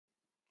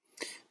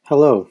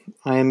Hello,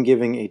 I am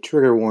giving a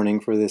trigger warning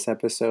for this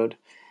episode.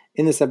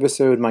 In this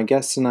episode, my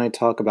guests and I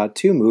talk about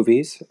two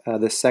movies,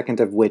 the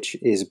second of which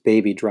is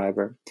Baby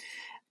Driver.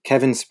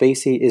 Kevin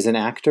Spacey is an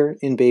actor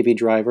in Baby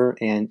Driver,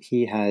 and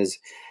he has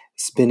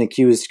been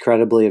accused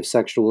credibly of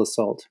sexual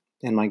assault.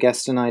 And my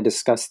guest and I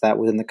discuss that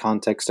within the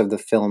context of the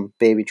film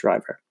Baby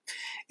Driver.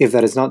 If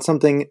that is not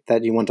something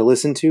that you want to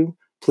listen to,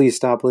 please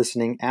stop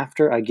listening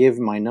after I give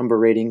my number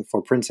rating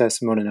for Princess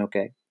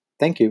Mononoke.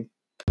 Thank you.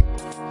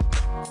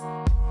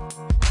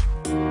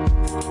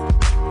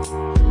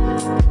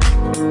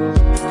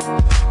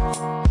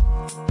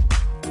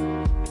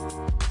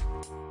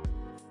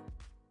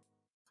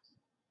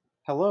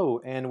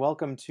 Hello, and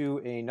welcome to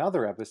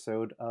another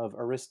episode of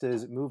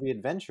Arista's Movie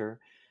Adventure.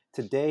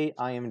 Today,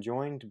 I am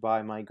joined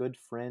by my good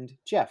friend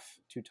Jeff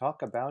to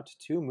talk about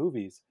two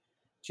movies.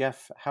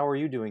 Jeff, how are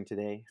you doing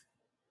today?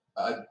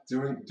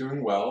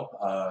 Doing well.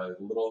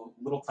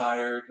 Little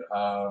tired.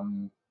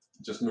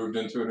 Just moved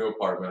into a new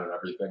apartment and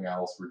everything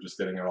else. We're just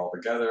getting it all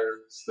together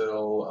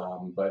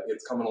still, but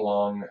it's coming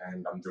along,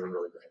 and I'm doing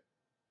really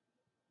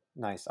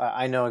Nice.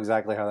 I know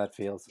exactly how that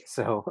feels,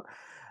 so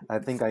I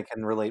think I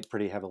can relate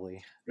pretty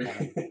heavily.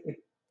 great.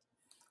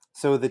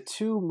 So the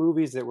two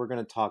movies that we're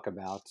going to talk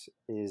about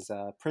is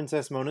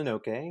Princess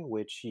Mononoke,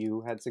 which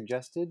you had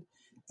suggested,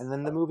 and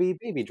then the movie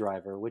Baby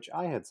Driver, which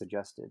I had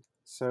suggested.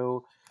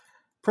 So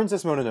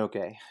Princess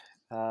Mononoke.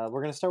 We're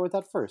going to start with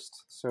that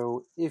first.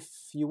 So, if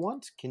you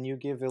want, can you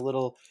give a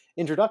little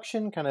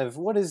introduction? Kind of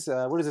what is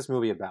this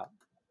movie about?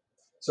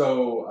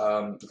 So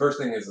the first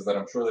thing is that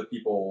I'm sure that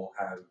people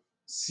have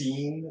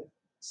seen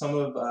some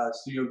of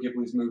Studio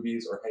Ghibli's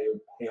movies or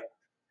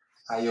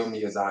Hayao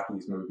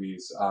Miyazaki's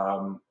movies.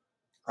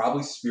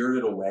 Probably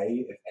Spirited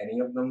Away, if any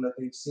of them that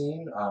they've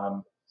seen.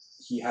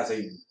 He has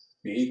a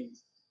big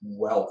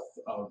wealth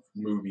of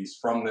movies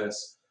from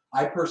this.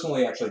 I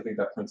personally actually think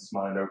that Princess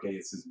Mononoke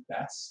is his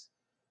best,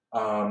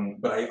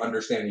 but I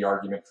understand the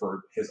argument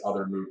for his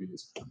other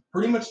movies.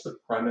 Pretty much the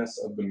premise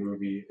of the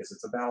movie is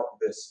it's about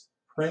this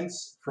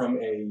prince from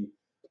a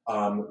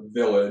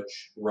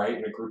village, right,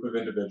 and a group of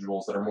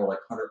individuals that are more like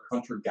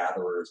hunter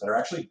gatherers that are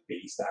actually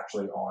based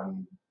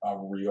on a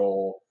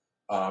real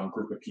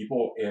group of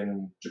people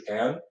in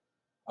Japan.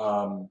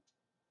 Um,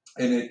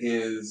 and it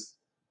is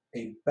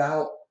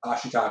about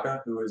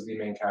Ashitaka, who is the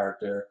main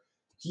character.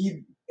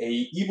 He, a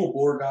evil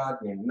boar god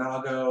named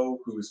Nago,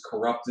 who is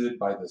corrupted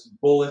by this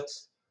bullet,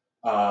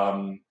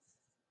 um,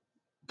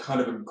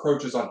 kind of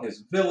encroaches on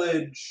his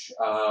village.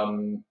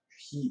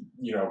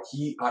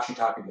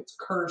 Ashitaka gets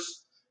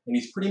cursed, and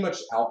he's pretty much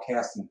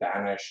outcast and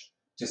banished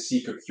to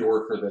seek a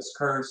cure for this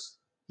curse.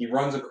 He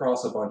runs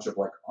across a bunch of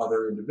like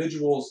other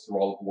individuals through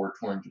all of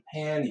war-torn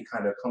Japan. He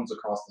kind of comes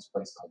across this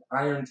place called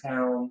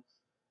Irontown,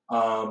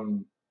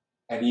 um,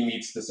 and he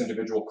meets this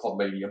individual called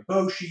Lady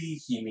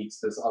Eboshi. He meets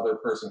this other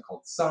person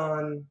called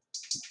San,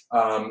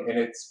 and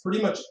it's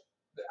pretty much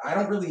I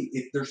don't really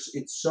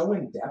it's so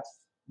in depth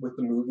with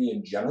the movie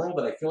in general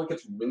that I feel like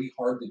it's really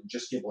hard to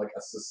just give like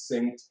a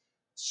succinct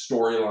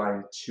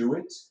storyline to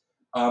it.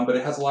 But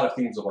it has a lot of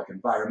themes of like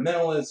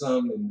environmentalism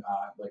and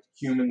like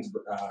humans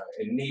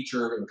and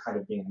nature and kind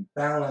of being in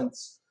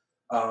balance.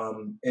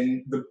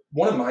 And the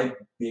one of my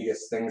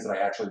biggest things that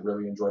I actually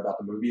really enjoy about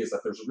the movie is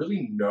that there's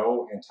really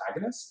no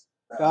antagonist.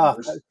 Ah,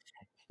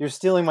 you're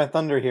stealing my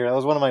thunder here. That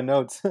was one of my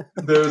notes.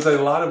 There's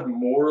a lot of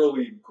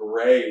morally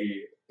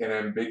gray and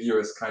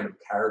ambiguous kind of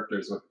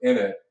characters within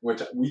it,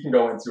 which we can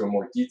go into in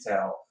more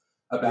detail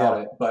Yeah.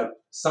 about it. But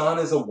San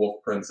is a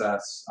wolf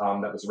princess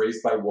that was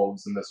raised by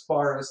wolves in this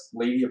forest.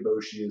 Lady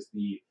Eboshi is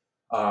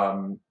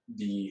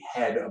the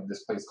head of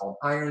this place called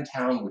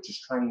Irontown, which is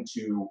trying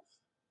to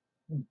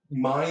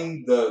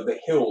mine the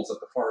hills that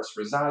the forest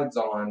resides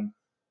on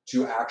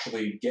to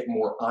actually get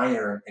more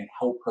iron and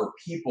help her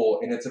people.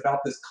 And it's about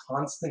this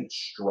constant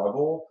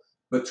struggle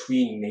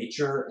between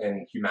nature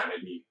and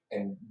humanity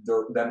and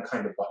them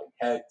kind of butting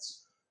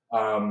heads.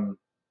 Um,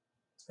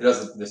 it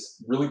has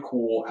this really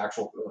cool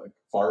actual like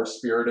forest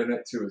spirit in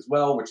it too as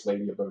well, which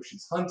Lady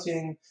Eboshi's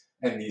hunting,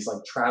 and these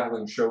like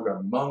traveling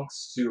shogun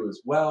monks too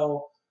as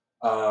well.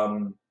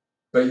 Um,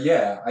 but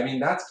yeah, I mean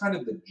that's kind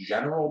of the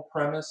general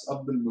premise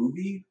of the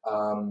movie.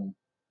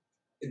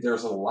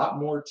 There's a lot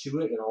more to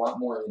it and a lot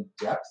more in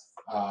depth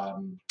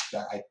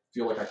that I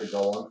feel like I could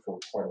go on for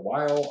quite a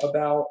while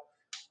about.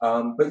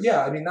 But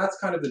yeah, I mean that's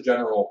kind of the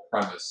general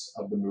premise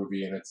of the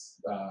movie, and it's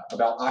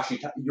about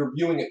Ashitaka. You're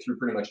viewing it through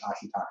pretty much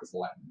Ashitaka's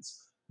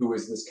lens, who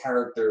is this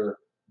character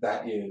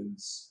that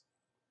is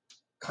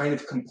kind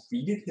of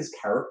completed his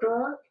character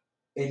arc,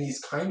 and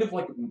he's kind of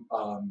like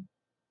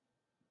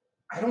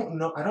I don't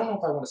know if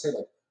I want to say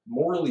like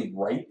morally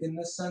right in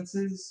this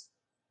senses,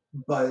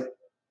 but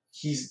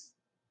he's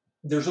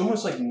there's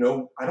almost like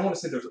no I don't want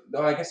to say there's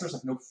no, I guess there's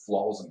like no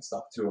flaws and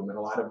stuff to him in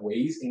a lot of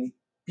ways, and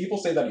people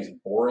say that he's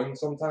boring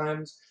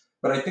sometimes,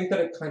 but I think that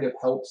it kind of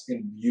helps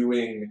in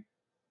viewing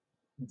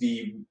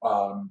the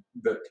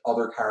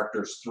other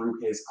characters through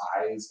his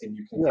eyes, and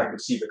you can Yeah. kind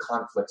of see the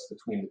conflicts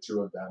between the two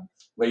of them,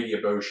 Lady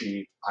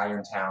Eboshi,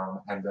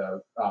 Irontown, and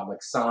the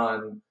like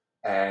San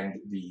and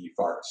the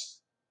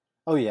forest.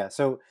 Oh yeah.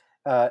 So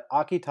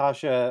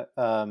Akitasha,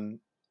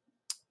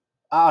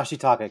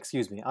 Ashitaka,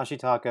 excuse me. Yeah.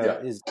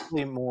 Ashitaka is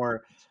definitely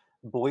more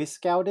Boy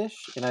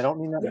Scoutish, and I don't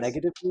mean that Yes.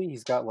 negatively.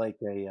 He's got like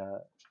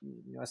a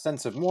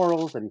sense of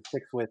morals that he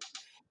sticks with.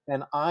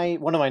 And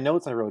one of my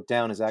notes I wrote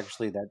down is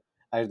actually that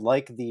I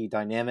like the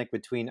dynamic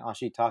between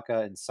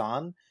Ashitaka and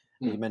San.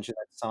 You Mm. mentioned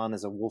that San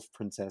is a wolf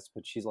princess,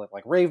 but she's like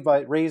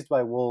raised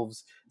by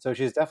wolves, so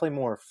she's definitely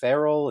more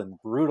feral and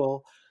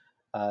brutal.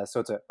 So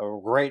it's a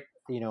great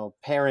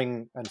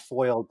pairing and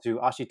foil to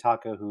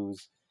Ashitaka,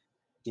 who's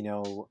he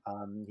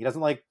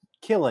doesn't like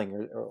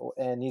killing,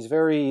 and he's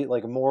very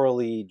like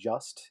morally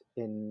just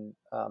in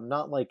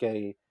not like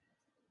a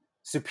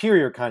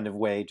superior kind of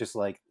way, just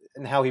like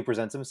in how he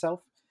presents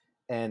himself.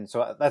 And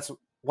so that's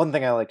one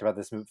thing I liked about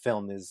this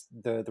film is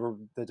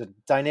the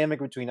dynamic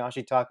between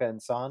Ashitaka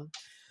and San.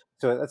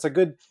 So that's a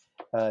good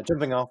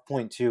jumping off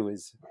point too.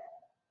 Is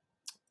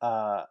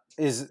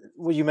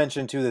what you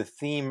mentioned too. The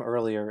theme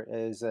earlier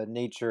is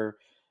nature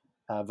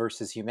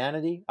versus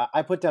humanity.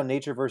 I put down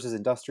nature versus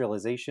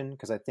industrialization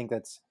because I think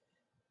that's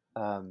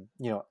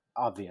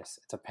obvious.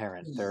 It's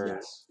apparent. They're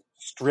Yes.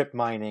 strip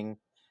mining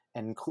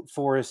and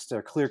forests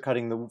are clear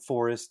cutting the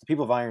forest. The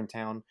people of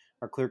Irontown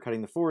are clear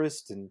cutting the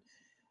forest and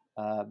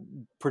uh,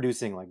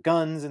 producing like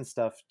guns and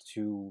stuff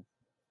to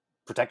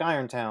protect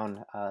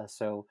Irontown.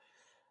 So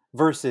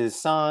versus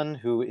San,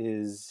 who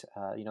is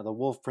the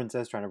wolf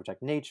princess trying to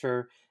protect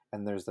nature,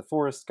 and there's the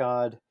forest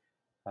god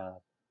uh,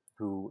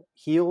 who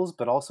heals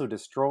but also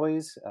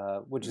destroys,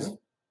 which is Hmm.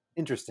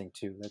 interesting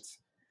too.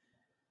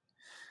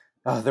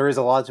 There is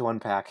a lot to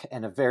unpack,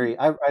 and a very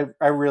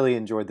I really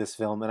enjoyed this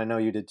film, and I know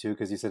you did too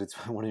because you said it's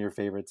one of your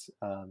favorites.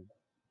 But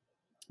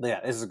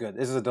yeah, this is good.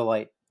 This is a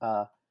delight.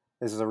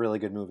 This is a really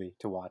good movie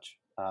to watch.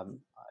 I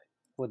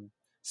would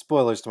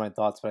spoilers to my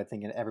thoughts, but I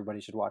think everybody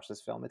should watch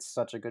this film. It's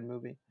such a good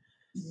movie.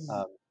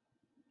 Um,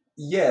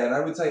 Yeah, and I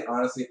would say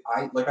honestly,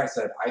 like I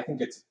said, I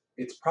think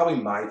it's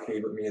probably my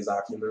favorite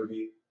Miyazaki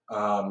movie.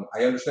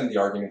 I understand the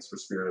arguments for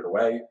Spirited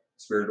Away.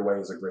 Spirited Away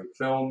is a great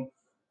film.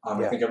 I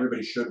yeah. think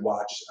everybody should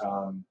watch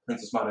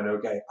Princess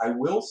Mononoke. I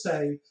will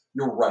say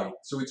you're right.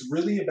 So it's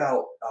really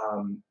about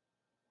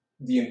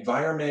the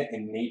environment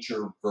and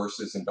nature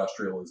versus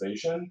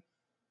industrialization.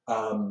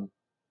 Um,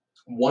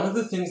 One of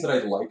the things that I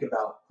like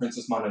about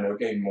Princess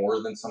Mononoke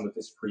more than some of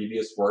his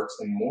previous works,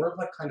 and more of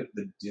like kind of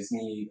the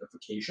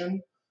Disneyification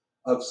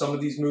of some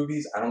of these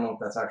movies. I don't know if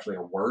that's actually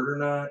a word or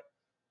not,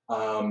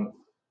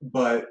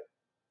 but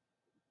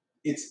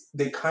it's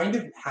they kind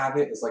of have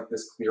it as like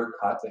this clear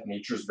cut that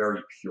nature's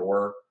very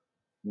pure.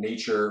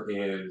 Nature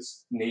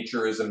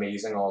is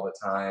amazing all the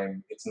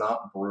time. It's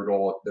not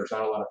brutal. There's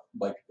not a lot of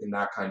like in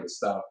that kind of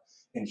stuff.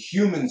 And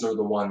humans are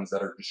the ones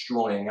that are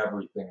destroying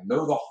everything, and they're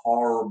the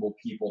horrible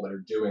people that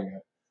are doing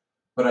it.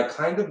 But I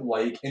kind of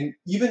like, and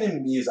even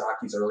in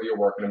Miyazaki's earlier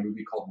work in a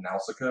movie called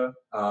Nausicaa,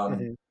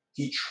 Hmm.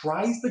 he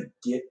tries to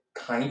get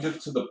kind of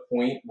to the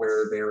point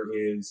where there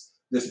is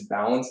this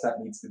balance that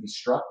needs to be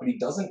struck, but he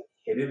doesn't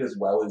hit it as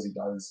well as he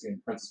does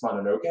in Princess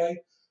Mononoke,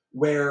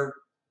 where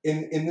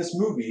in this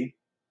movie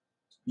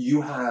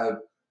you have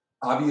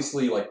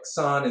obviously like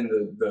San and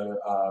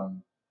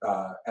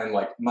and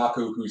like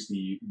Mako, who's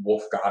the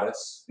wolf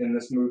goddess in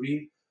this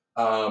movie.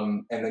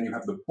 And then you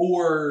have the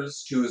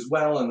boars too as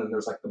well, and then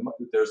there's like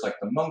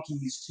the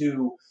monkeys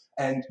too,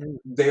 and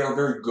they are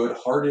very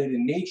good-hearted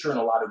in nature in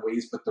a lot of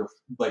ways, but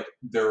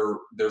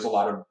there's a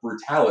lot of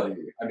brutality.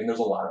 I mean, there's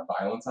a lot of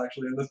violence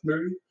actually in this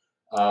movie,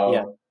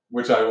 Yeah.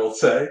 which I will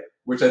say,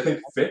 which I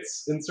think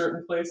fits in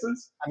certain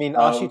places. I mean,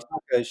 Um,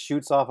 Ashitaka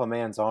shoots off a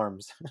man's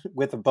arms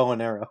with a bow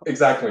and arrow.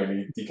 Exactly, and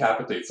he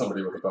decapitates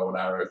somebody with a bow and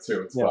arrow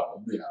too, as Yeah.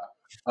 well. Yeah,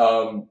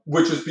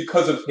 which is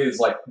because of his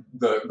like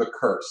the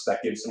curse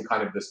that gives him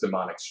kind of this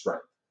demonic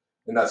strength,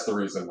 and that's the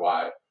reason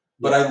why.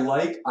 But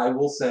Yeah. I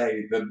will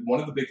say that one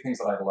of the big things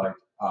that I like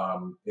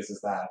is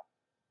that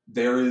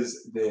there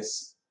is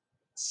this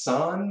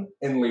San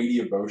and Lady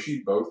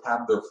Eboshi both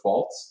have their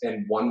faults,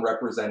 and one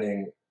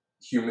representing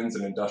humans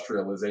and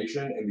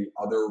industrialization, and the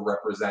other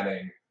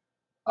representing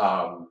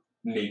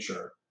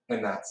nature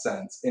in that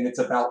sense, and it's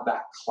about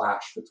that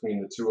clash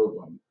between the two of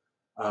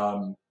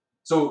them.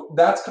 So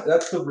that's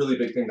the really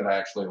big thing that I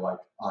actually like.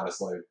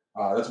 Honestly,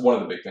 that's one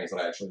of the big things that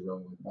I actually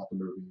really like about the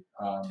movie.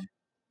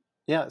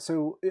 Yeah,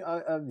 so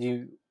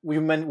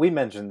we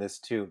mentioned this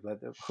too, but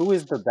who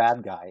is the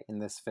bad guy in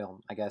this film?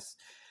 I guess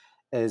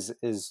is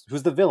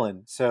who's the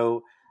villain.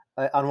 So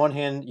on one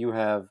hand, you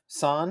have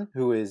San,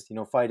 who is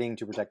fighting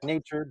to protect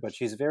nature, but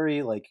she's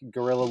very like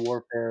guerrilla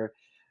warfare,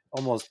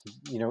 almost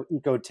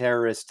eco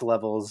terrorist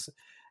levels.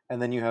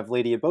 And then you have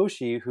Lady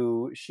Eboshi,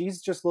 who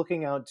she's just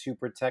looking out to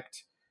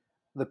protect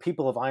the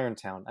people of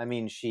Irontown. I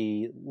mean,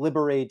 she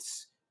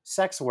liberates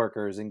sex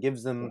workers and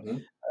gives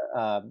them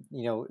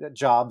mhm.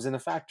 jobs in a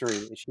factory.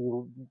 She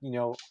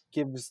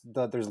gives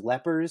there's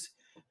lepers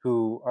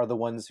who are the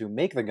ones who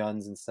make the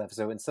guns and stuff.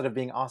 So instead of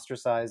being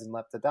ostracized and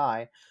left to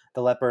die,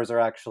 the lepers are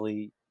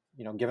actually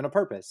given a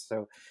purpose.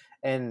 So,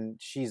 and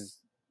she's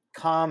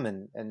calm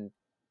and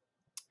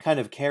kind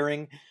of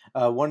caring.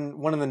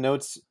 One of the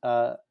notes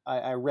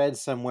I read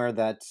somewhere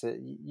that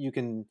you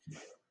can.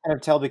 kind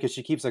of tell because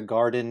she keeps a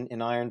garden in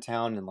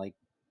Irontown, and like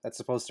that's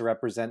supposed to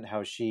represent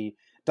how she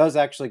does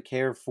actually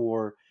care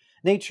for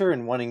nature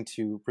and wanting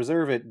to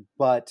preserve it,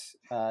 but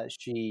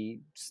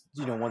she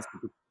wants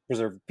to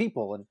preserve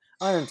people in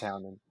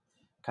Irontown and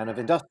kind of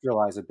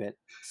industrialize a bit.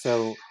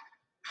 So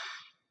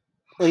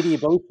Lady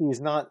Eboshi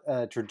is not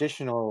a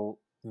traditional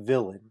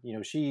villain.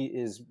 She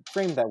is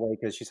framed that way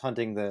because she's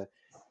hunting the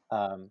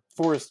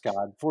forest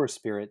god, forest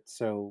spirit.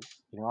 So,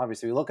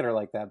 obviously we look at her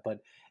like that, but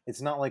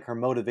it's not like her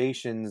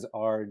motivations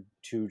are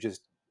to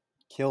just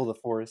kill the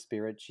forest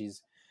spirit.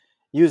 She's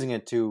using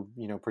it to,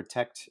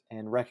 protect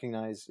and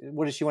recognize.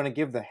 What does she want to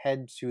give the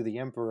head to the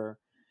emperor?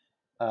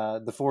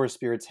 The forest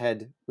spirit's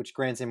head, which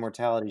grants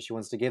immortality. She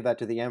wants to give that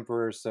to the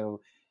emperor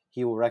so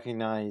he will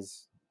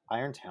recognize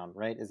Irontown,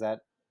 right? Is that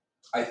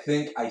I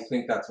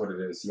think that's what it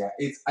is. Yeah,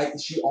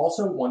 she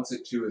also wants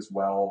it to as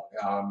well,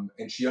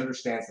 and she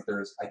understands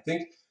that I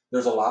think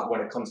there's a lot when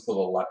it comes to the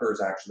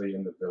lepers actually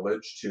in the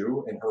village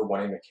too, and her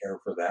wanting to care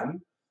for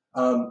them.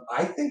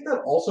 I think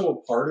that also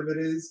a part of it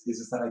is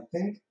that I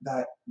think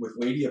that with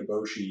Lady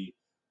Eboshi,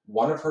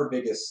 one of her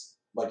biggest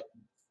like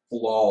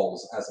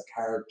flaws as a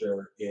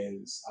character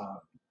is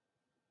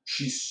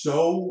she's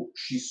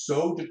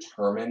so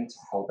determined to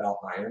help out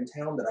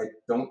Irontown that I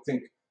don't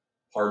think,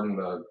 pardon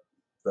the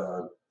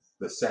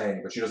the saying,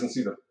 but she doesn't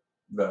see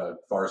the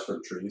forest for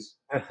the trees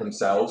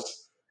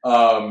themselves.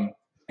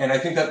 And I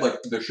think that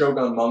like the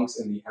Shogun monks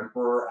and the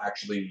Emperor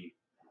actually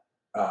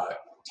uh,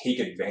 take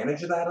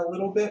advantage of that a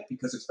little bit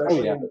because oh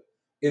especially yeah.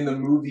 in the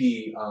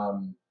movie,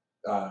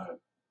 uh,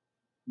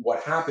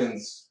 what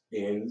happens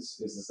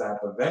is that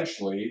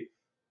eventually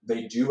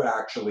they do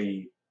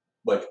actually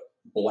like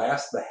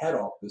blast the head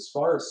off this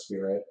forest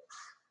spirit,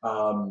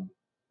 um,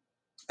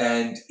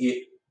 and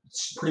it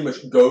pretty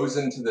much goes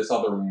into this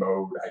other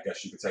mode. I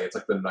guess you could say it's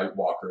like the Night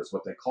Walker is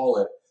what they call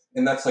it,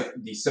 and that's like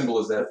the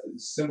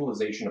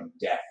symbolization of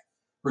death,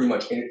 pretty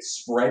much, and it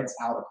spreads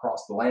out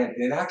across the land,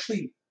 and it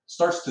actually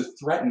starts to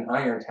threaten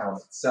Irontown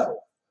itself.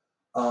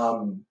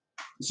 Um,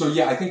 so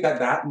yeah, I think that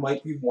that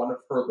might be one of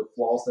the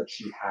flaws that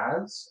she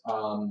has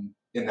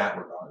in that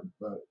regard.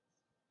 But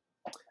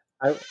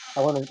I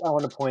I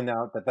want to point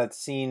out that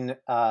scene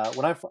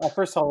when I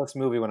first saw this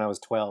movie when I was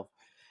 12,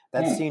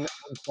 that hmm, scene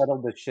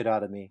unsettled the shit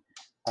out of me.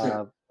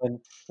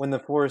 When the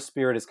forest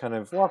spirit is kind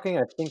of walking,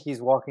 I think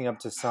he's walking up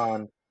to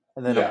San,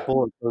 and then a yeah,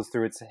 bullet goes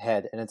through its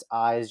head, and its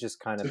eyes just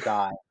kind of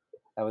die.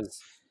 That was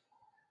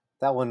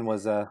that one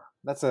was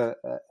that's a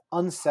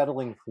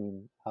unsettling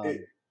scene.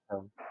 it,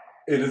 So,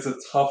 it is a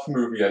tough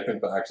movie I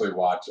think to actually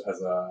watch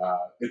as a.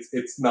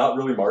 It's not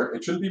really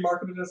it shouldn't be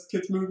marketed as a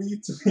kids movie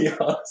to be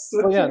honest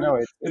oh with yeah, you. no,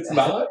 it's It's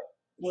not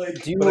like,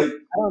 do but you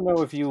I don't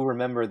know if you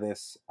remember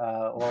this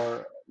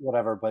or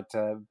whatever, but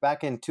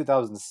back in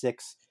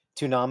 2006,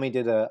 Toonami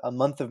did a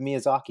month of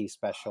Miyazaki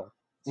special,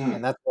 mm,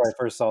 and that's where I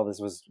first saw this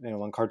was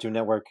on Cartoon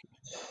Network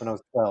when I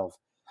was 12,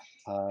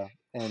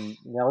 and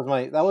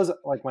that was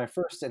like my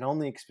first and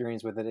only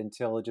experience with it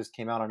until it just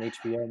came out on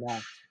HBO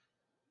Max.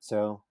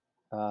 So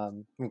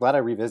I'm glad I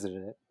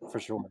revisited it for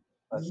sure.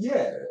 But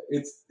yeah,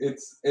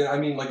 I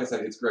mean, like I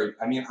said, it's great.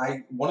 I mean,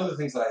 I one of the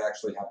things that I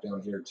actually have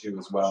down here too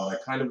as well, and I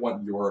kind of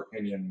want your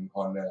opinion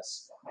on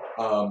this,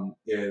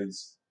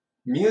 is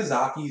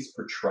Miyazaki's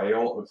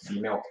portrayal of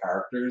female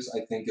characters.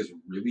 I think is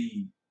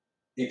really,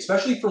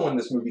 especially for when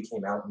this movie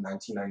came out in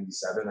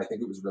 1997. I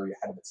think it was really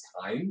ahead of its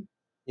time.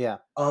 yeah,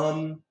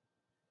 Um,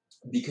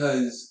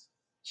 because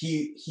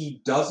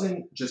he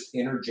doesn't just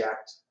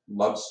interject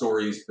love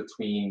stories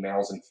between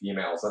males and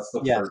females. That's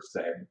the yes, first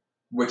thing,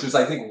 which is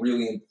I think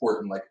really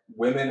important. Like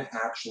women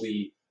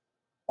actually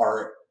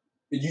are.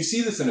 You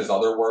see this in his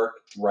other work,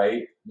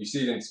 right? You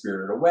see it in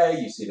Spirited Away.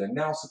 You see it in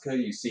Nausicaa.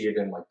 You see it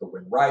in like The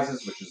Wind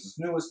Rises, which is his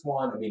newest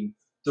one. I mean,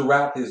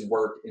 throughout his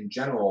work in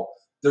general,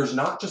 there's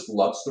not just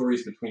love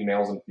stories between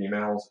males and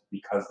females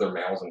because they're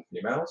males and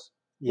females,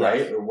 right?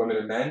 yes, Or women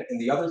and men. And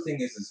the other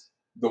thing is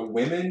the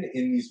women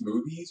in these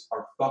movies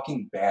are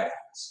fucking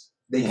badass.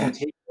 They yeah, can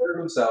take care of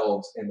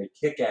themselves and they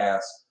kick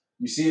ass.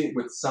 You see it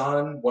with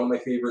San. One of my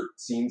favorite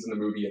scenes in the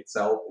movie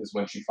itself is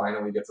when she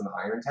finally gets into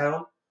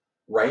Irontown,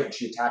 right?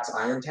 She attacks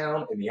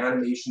Irontown, and the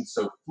animation's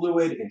so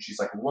fluid, and she's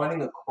like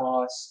running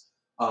across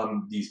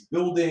these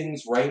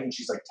buildings, right? And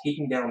she's like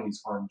taking down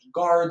these armed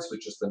guards with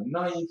just a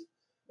knife.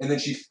 And then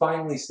she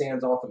finally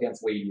stands off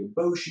against Lady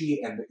Eboshi,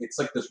 and it's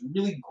like this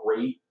really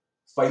great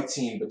fight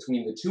scene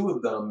between the two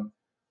of them.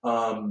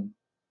 Um,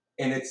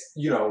 and it's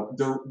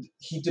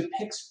he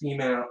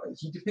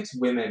depicts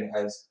women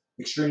as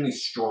extremely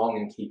strong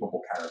and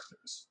capable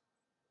characters.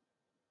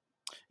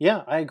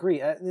 yeah. I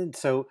agree. And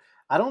so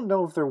I don't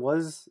know if there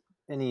was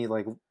any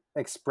like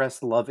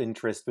expressed love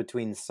interest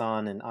between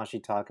San and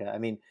Ashitaka. I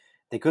mean,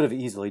 they could have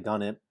easily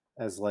done it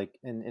as like,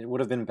 and it would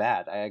have been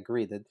bad. I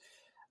agree that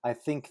I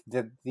think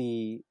that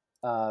the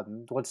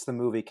what's the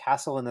movie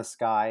Castle in the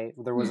Sky?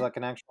 There was Hmm. like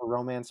an actual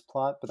romance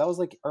plot, but that was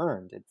like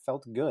earned. It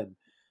felt good,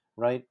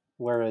 right?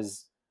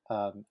 Whereas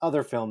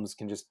other films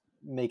can just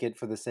make it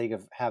for the sake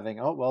of having,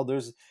 oh well,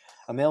 there's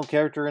a male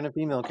character and a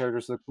female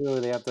character, so clearly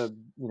they have to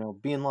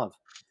be in love.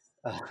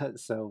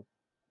 So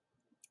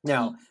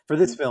Now, for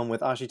this film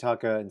with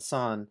Ashitaka and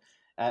San,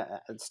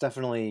 it's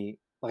definitely,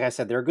 like I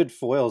said, they're good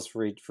foils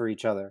for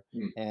each other,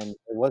 Mm. and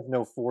there was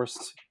no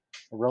forced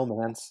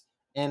romance.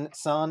 And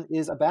San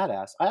is a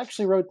badass. I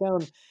actually wrote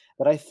down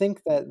that I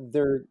think that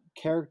their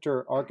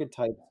character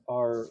archetypes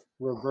are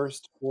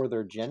reversed for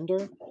their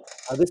gender.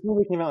 This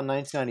movie came out in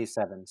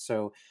 1997,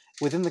 so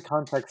within the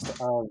context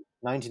of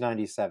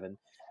 1997,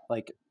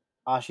 like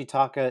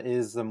Ashitaka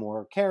is the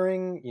more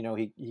caring. You know,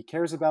 he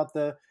cares about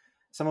the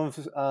some of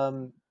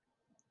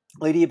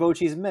Lady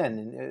Ebochi's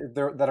men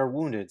that are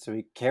wounded, so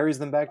he carries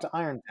them back to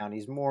Irontown.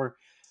 He's more.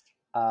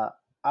 Uh,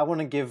 I want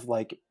to give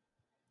like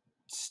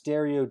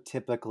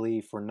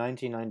stereotypically for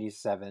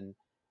 1997.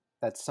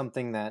 That's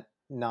something that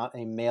not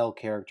a male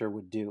character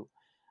would do.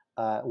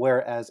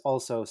 Whereas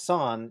also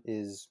San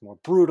is more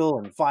brutal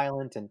and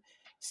violent, and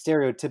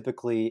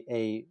stereotypically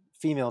a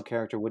female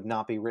character would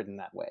not be written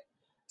that way.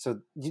 So,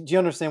 do you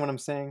understand what I'm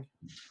saying?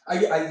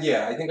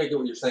 Yeah, I think I get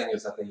what you're saying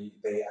is that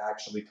they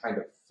actually kind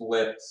of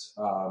flipped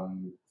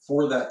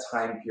for that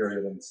time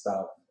period and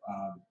stuff.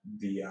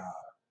 The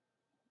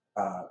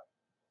uh,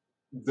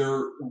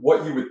 they're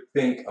what you would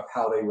think of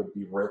how they would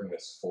be written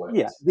is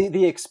Yeah, flipped.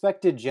 the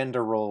expected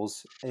gender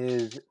roles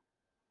is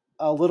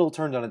a little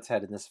turned on its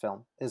head in this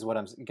film, is what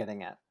I'm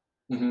getting at.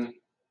 Hmm.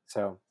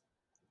 So,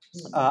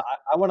 I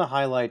want to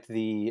highlight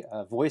the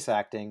voice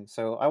acting.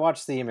 So, I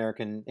watched the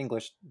American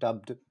English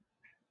dubbed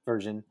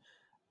version.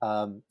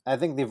 I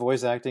think the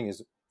voice acting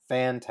is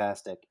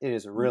fantastic. It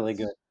is really Yes.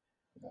 good.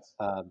 Yes.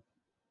 Um,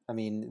 I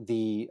mean,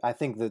 I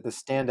think that the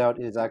standout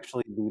is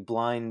actually the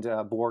blind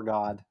boar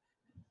god,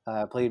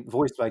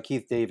 voiced by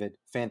Keith David.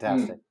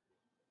 Fantastic.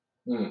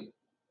 Mm, mm.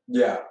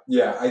 Yeah,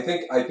 yeah. I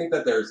think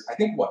that I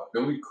think what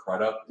Billy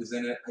Crudup is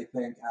in it. I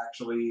think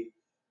actually,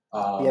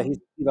 Yeah, he's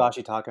um,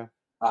 Steve Ashitaka.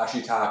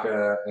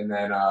 Ashitaka, and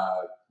then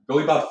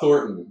Billy Bob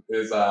Thornton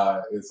is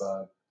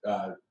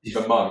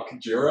the monk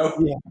Jiro.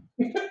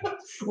 Yeah,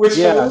 Which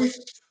I yeah. always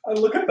I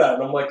look at that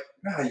and I'm like,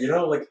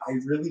 God, like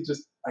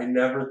I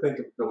never think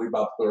of Billy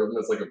Bob Thornton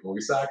as like a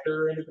voice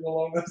actor or anything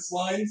along those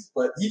lines,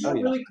 but Oh yeah. he did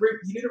a really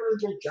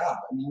great job.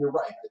 I mean, you're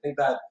right. I think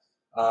that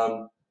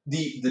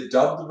the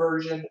dubbed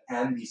version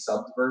and the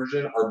subbed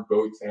version are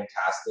both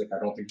fantastic. I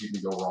don't think you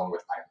can go wrong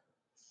with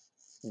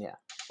either Yeah.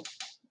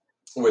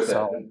 with it.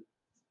 So,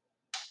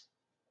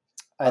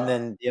 and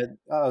then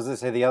I was gonna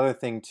say the other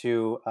thing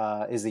too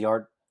is the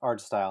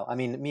art style. I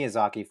mean,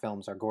 Miyazaki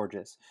films are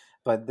gorgeous,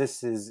 but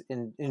this is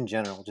in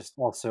general just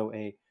also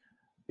a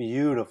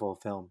beautiful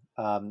film.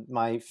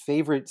 My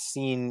favorite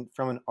scene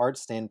from an art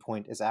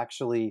standpoint is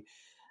actually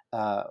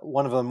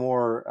one of the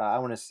more I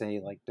want to say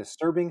like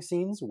disturbing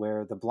scenes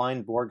where the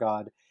blind boar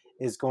god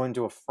is going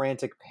to a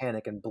frantic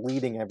panic and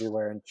bleeding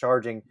everywhere and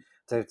charging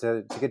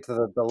to get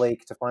to the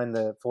lake to find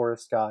the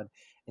forest god,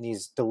 and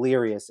he's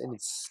delirious, and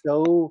it's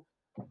so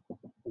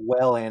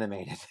well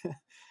animated.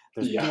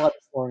 There's Yeah. blood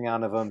pouring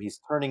out of him. He's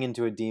turning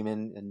into a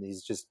demon, and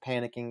he's just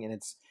panicking, and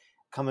it's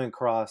coming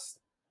across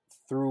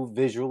through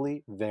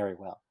visually very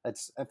well.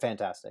 It's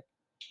fantastic.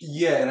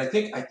 Yeah, and I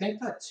think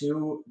that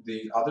too.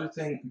 The other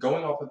thing,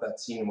 going off of that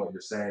scene and what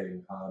you're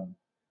saying,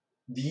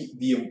 the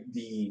the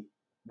the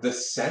the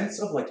sense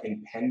of like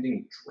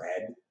impending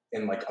dread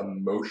and like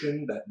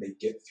emotion that they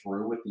get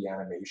through with the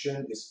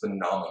animation is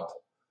phenomenal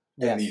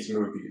in Yes. these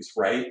movies,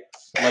 right?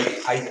 Like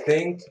I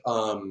think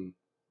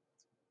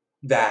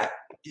that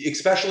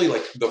especially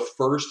like the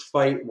first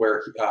fight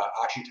where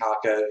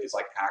Ashitaka is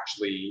like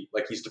actually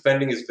like he's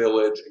defending his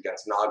village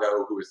against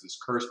Nago, who is this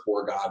cursed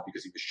poor god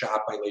because he was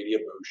shot by Lady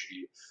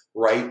Eboshi,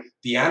 right?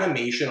 The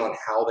animation on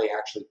how they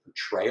actually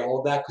portray all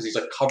of that because he's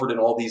like covered in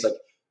all these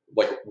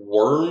like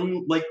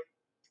worm like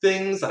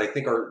things that I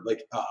think are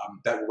like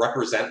that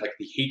represent like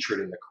the hatred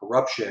and the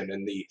corruption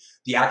and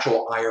the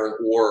actual iron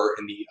ore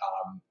and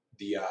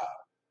the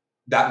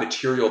that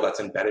material that's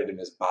embedded in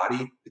his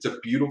body. It's a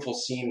beautiful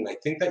scene, and I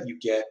think that you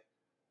get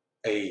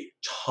a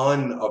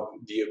ton of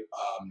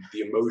the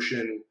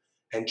emotion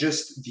and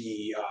just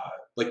the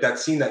like that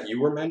scene that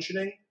you were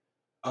mentioning.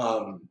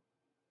 Um,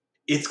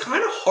 it's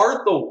kind of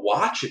hard to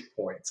watch at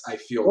points.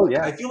 Oh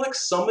yeah. I feel like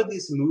some of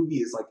these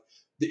movies, like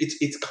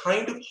it's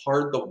kind of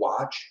hard to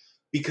watch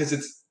because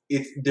it's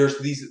there's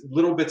these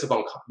little bits of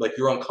like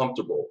you're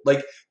uncomfortable.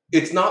 Like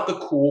it's not the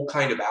cool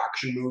kind of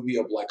action movie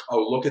of like, oh,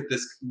 look at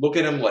this, look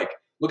at him, like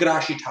look at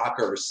Ashitaka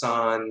or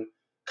San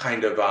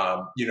kind of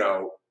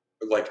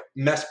like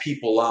mess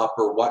people up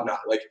or whatnot.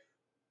 Like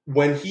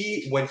when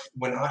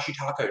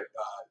Ashitaka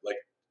like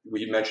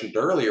we mentioned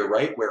earlier,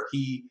 right, where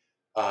he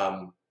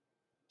um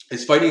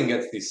is fighting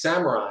against these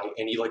samurai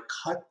and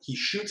he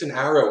shoots an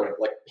arrow and it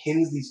like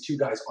pins these two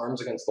guys'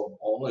 arms against the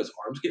wall and his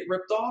arms get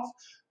ripped off,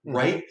 Hmm.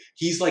 right?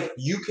 He's like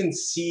you can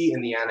see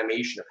in the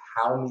animation of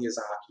how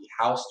Miyazaki,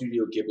 how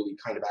Studio Ghibli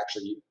kind of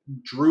actually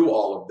drew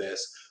all of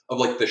this, of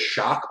like the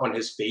shock on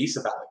his face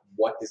about like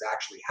what is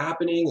actually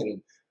happening,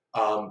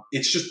 and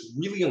it's just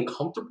really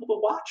uncomfortable to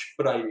watch,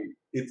 but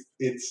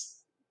it's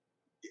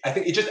I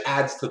think it just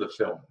adds to the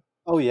film.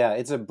 Oh yeah,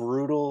 it's a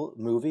brutal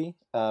movie,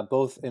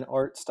 both in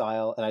art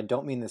style, and I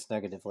don't mean this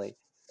negatively.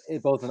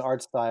 Both in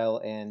art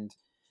style and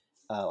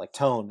like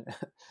tone,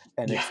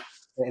 and Yeah.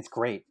 it's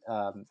great.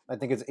 I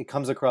think it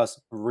comes across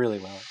really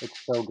well. It's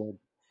so good.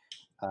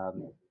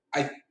 Um,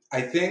 I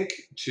I think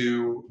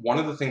too, one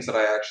of the things that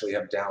I actually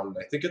have down,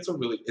 I think I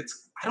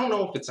don't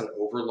know if it's an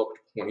overlooked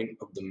point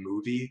of the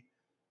movie,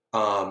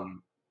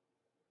 um,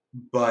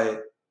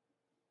 but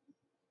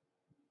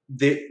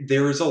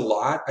there is a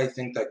lot I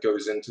think that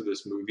goes into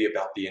this movie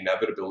about the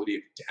inevitability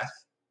of death,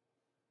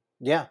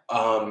 yeah,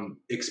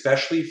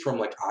 especially from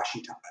like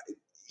Ashitaka,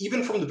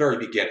 even from the very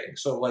beginning.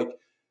 So like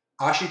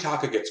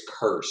Ashitaka gets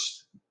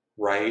cursed,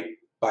 right,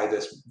 by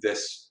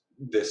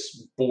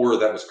this boar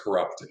that was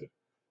corrupted,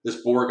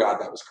 this boar god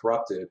that was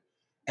corrupted,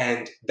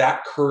 and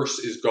that curse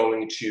is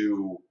going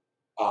to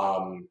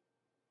um,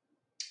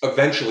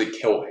 eventually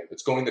kill him.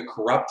 It's going to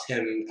corrupt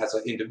him as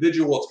an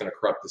individual. It's going to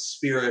corrupt the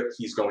spirit.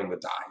 He's going to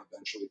die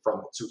eventually from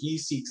it. So he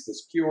seeks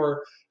this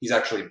cure. He's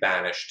actually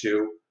banished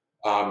too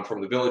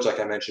from the village, like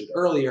I mentioned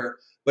earlier.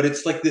 But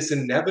it's like this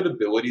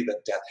inevitability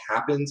that death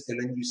happens, and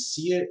then you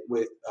see it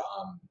with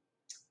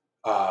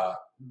uh,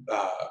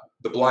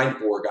 the blind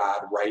boar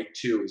god, right,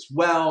 too, as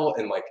well.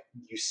 And like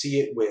you see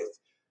it with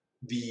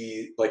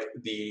the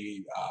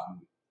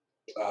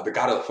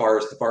god of the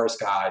forest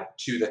god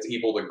too, that's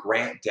able to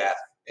grant death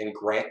and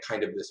grant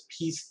kind of this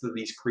peace to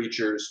these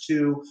creatures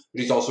too,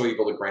 but he's also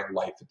able to grant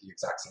life at the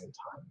exact same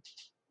time.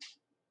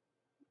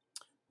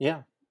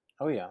 yeah,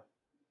 oh yeah.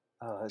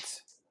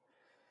 It's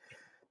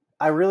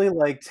I really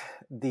liked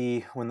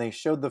when they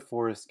showed the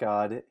forest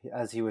god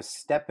as he was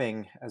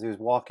stepping, as he was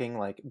walking,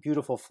 like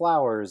beautiful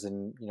flowers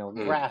and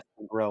Mm. grass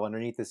would grow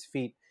underneath his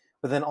feet.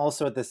 But then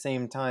also at the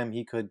same time,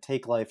 he could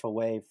take life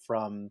away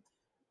from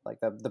like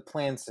the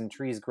plants and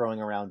trees growing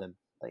around him.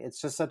 Like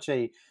it's just such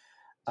a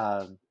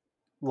uh,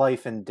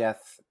 life and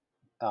death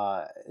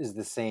is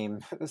the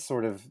same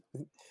sort of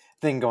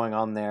thing going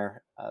on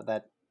there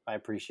that I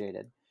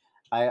appreciated.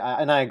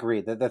 And I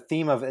agree that the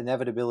theme of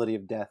inevitability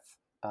of death,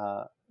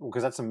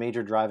 because that's a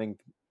major driving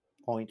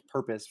point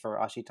purpose for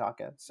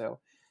Ashitaka. So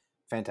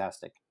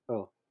fantastic.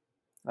 Oh,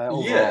 Yeah,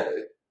 overall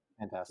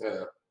fantastic.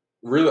 yeah,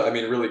 really. I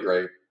mean, really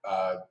great.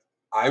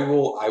 I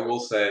will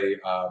say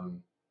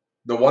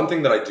the one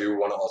thing that I do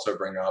want to also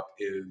bring up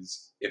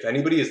is if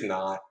anybody has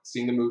not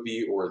seen the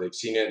movie or they've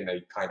seen it and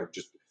they kind of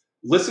just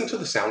listen to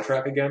the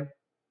soundtrack again.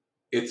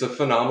 It's a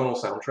phenomenal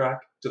soundtrack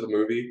to the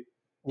movie.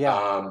 Yeah,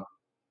 Um,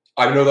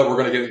 I know that we're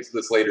going to get into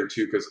this later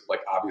too, because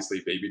like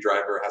obviously Baby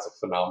Driver has a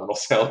phenomenal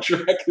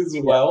soundtrack as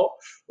yeah, well,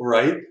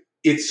 right?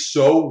 It's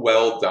so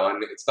well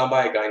done. It's done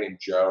by a guy named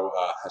Joe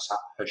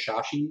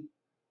Hashashi,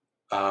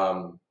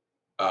 um,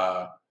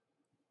 uh,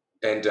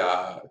 and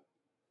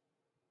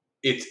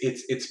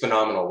it's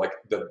phenomenal. Like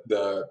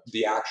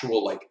the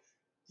actual like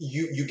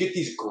you get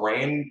these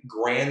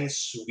grand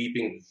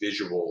sweeping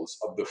visuals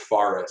of the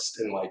forest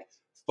and like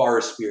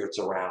forest spirits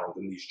around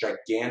and these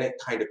gigantic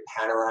kind of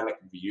panoramic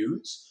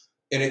views,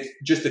 and it's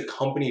just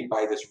accompanied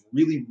by this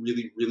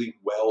really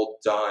well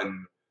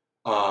done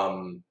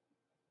um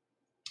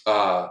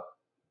uh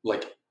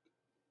like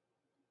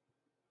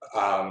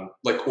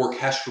like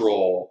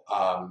orchestral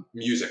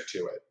music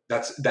to it.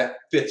 That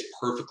fits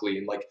perfectly,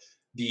 and like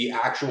the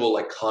actual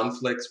like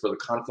conflicts where the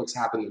conflicts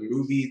happen in the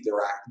movie,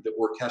 the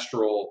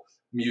orchestral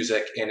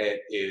music in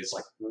it is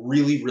like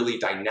really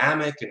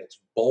dynamic and it's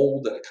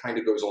bold and it kind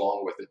of goes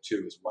along with it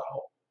too as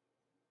well.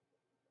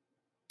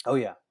 oh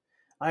yeah.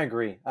 I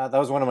agree. That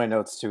was one of my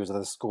notes too. Is that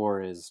the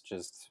score is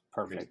just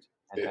I mean, perfect,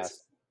 fantastic.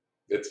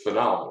 it's it's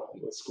phenomenal.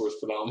 The score's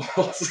phenomenal.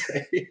 I'll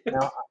say.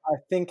 Now, I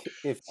think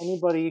if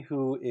anybody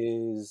who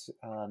is,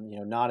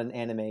 not an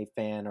anime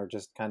fan or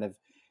just kind of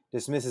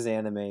dismisses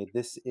anime,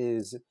 this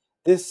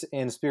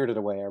and Spirited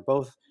Away are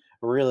both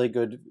really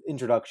good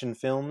introduction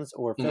films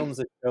or Mhm. films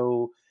that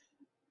show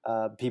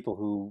people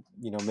who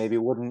maybe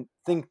wouldn't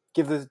think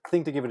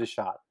to give it a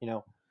shot.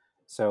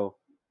 So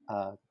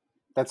uh,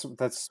 that's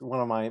one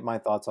of my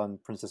thoughts on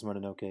Princess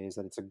Mononoke is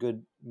that it's a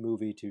good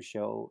movie to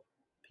show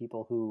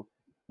people who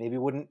maybe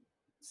wouldn't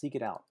seek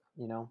it out.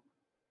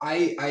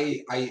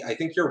 I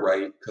think you're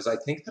right because I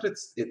think that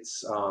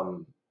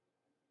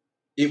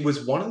it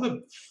was one of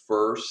the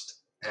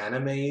first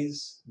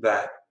animes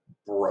that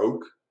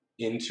broke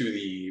into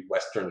the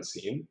Western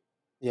scene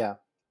Yeah.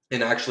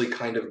 and actually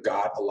kind of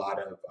got a lot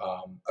of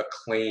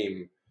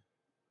acclaim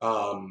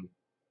um,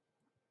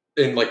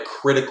 and like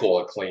critical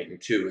acclaim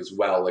too as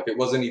well. Like it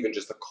wasn't even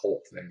just a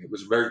cult thing; it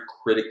was very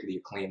critically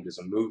acclaimed as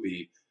a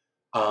movie.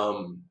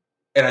 Um,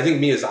 and I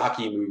think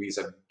Miyazaki movies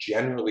have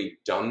generally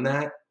done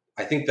that.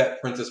 I think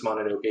that Princess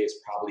Mononoke is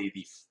probably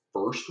the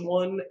first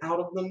one out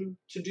of them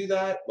to do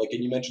that. Like,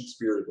 and you mentioned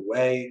Spirited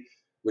Away,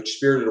 which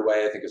Spirited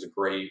Away I think is a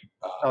great.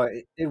 Oh,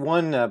 it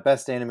won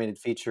Best Animated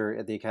Feature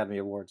at the Academy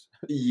Awards.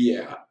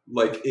 Yeah,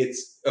 like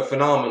it's a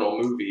phenomenal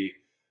movie.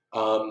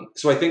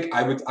 So I think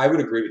I would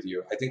agree with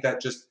you. I think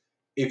that just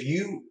if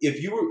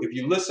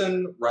you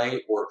listen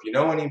right, or if you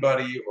know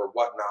anybody or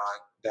whatnot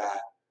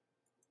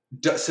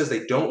that says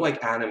they don't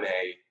like anime,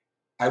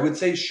 I would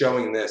say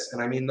showing this,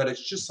 and I mean that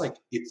it's just like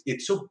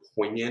it's so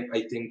poignant.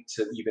 I think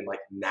to even like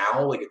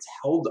now, like it's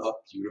held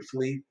up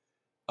beautifully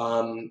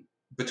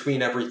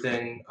between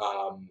everything.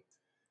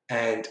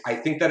 And I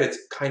think that it's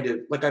kind of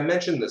like I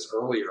mentioned this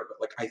earlier,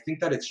 but like I think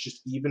that it's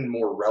just even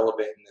more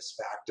relevant in this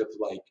fact of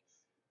like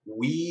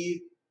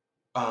we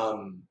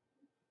um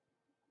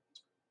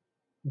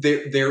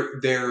there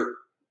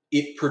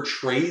it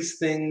portrays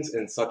things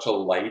in such a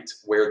light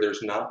where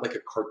there's not like a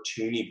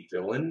cartoony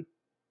villain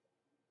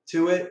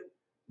to it,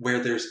 where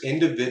there's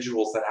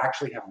individuals that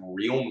actually have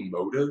real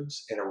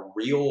motives and a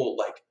real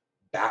like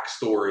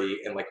backstory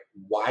and like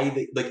why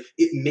they like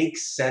it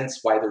makes sense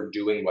why they're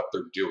doing what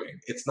they're doing.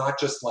 It's not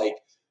just like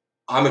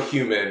I'm a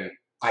human,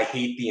 I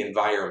hate the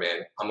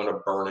environment, I'm gonna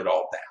burn it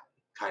all down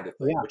kind of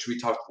thing, Yeah. which we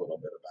talked a little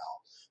bit about.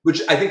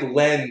 Which I think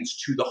lends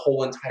to the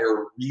whole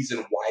entire reason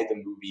why the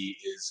movie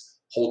is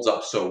holds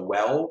up so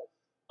well.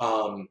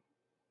 Um,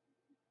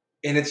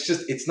 and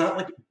it's not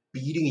like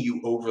beating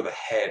you over the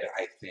head,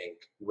 I think,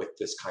 with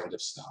this kind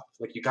of stuff.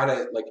 Like you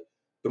gotta like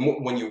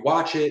when you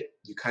watch it,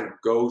 you kind of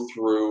go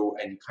through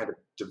and you kind of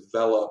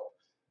develop.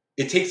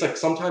 It takes like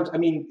sometimes. I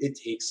mean, it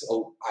takes.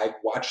 I've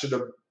watched it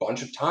a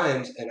bunch of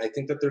times, and I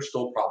think that there's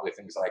still probably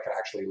things that I could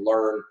actually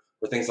learn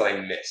or things that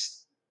I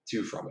missed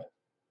too from it.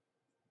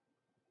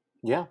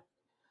 Yeah.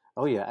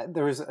 Oh yeah.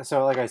 There was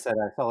so like I said,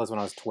 I saw this when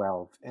I was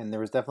 12, and there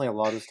was definitely a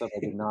lot of stuff I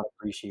did not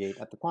appreciate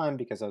at the time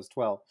because I was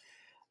 12.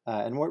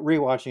 And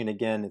rewatching it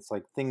again, it's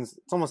like things.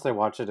 It's almost like I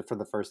watched it for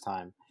the first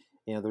time.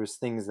 There's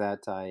things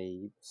that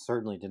I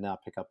certainly did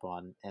not pick up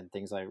on, and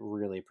things I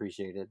really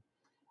appreciated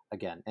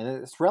again. And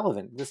it's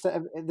relevant. This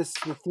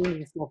the themes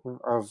and stuff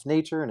of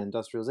nature and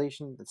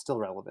industrialization. It's still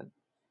relevant.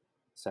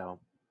 So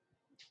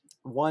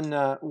one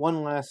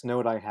last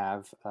note I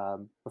have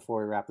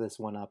before we wrap this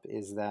one up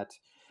is that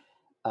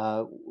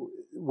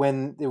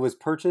when it was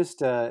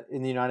purchased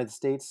in the United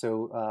States,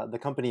 so the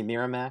company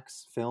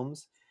Miramax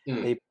Films,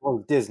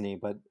 Mm. Disney,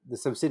 but the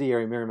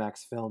subsidiary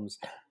Miramax Films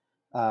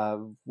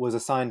was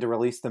assigned to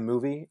release the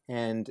movie,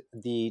 and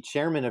the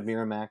chairman of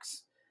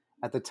Miramax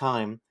at the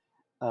time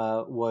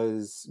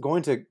was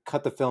going to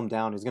cut the film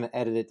down. He's going to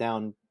edit it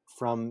down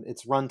from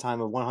its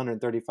runtime of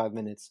 135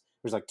 minutes,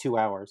 which is like 2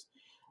 hours,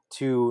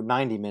 to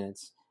 90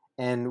 minutes.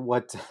 And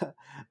what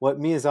what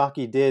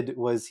Miyazaki did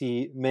was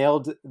he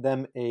mailed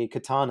them a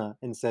katana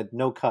and said,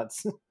 "No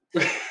cuts."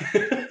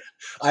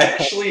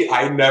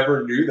 I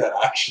never knew that.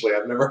 Actually,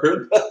 I've never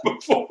heard that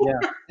before.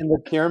 Yeah, and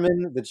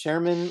the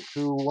chairman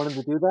who wanted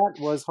to do that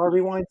was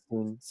Harvey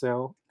Weinstein.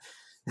 So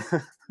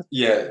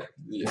Yeah.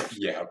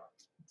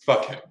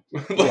 Fuck him.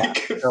 yeah, Like,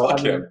 so I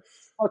fuck him. mean,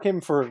 fuck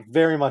him for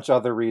very much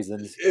other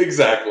reasons.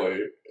 Exactly. Uh,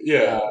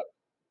 Yeah.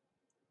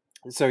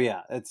 so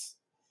yeah, it's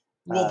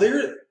Well,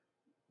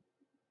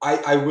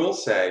 I will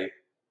say,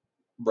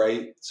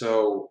 right?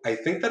 So I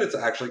think that it's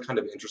actually kind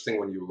of interesting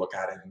when you look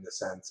at it in the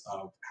sense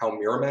of how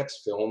Miramax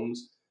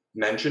Films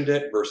mentioned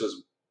it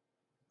versus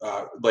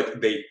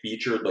like they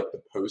featured like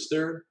the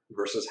poster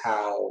versus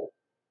how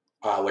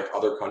like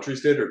other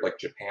countries did or like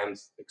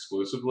Japan's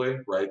exclusively,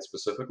 right?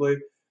 Specifically,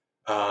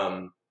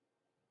 um,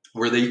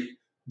 where the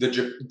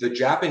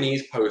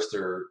Japanese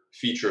poster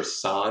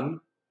features San,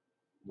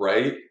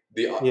 right?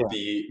 yeah,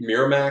 The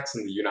Miramax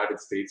and the United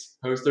States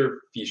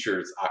poster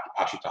features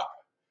Ashitaka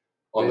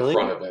on the really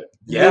front of it.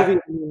 the Yeah. movie.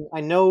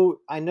 I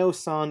know,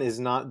 San is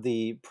not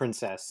the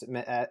princess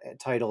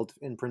titled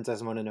in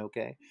Princess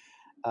Mononoke.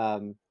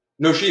 Um,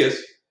 No, she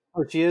is.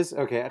 oh, she is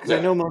okay because I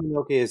Yeah. know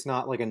Mononoke is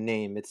not like a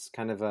name; it's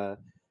kind of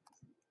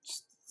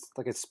just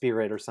like a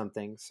spirit or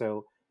something.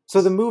 So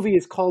the movie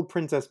is called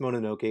Princess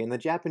Mononoke, and the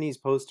Japanese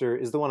poster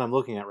is the one I'm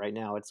looking at right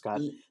now. It's got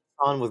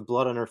San with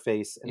blood on her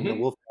face and the Mhm.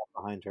 wolf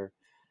behind her.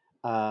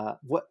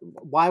 What?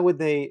 Why would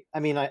they? I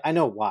mean, I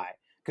know why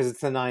because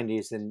it's the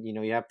 '90s, and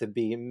you have to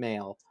be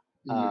male.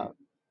 Uh, Mhm.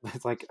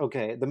 it's like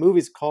okay, the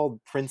movie's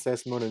called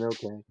Princess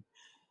Mononoke,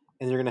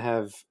 and you're gonna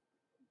have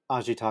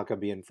Ajitaka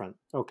be in front.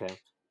 Okay.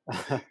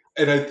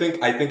 And I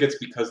think it's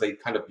because they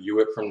kind of view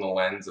it from the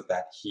lens of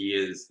that he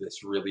is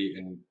this really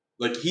in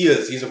like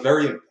he's a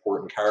very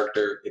important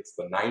character. It's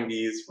the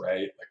 '90s,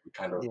 right? Like we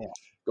kind of Yeah.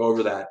 go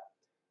over that.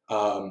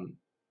 Um,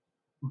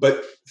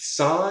 but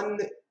San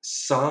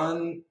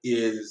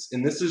is,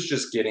 and this is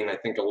just getting, I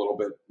think, a little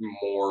bit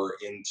more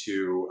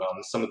into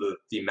some of the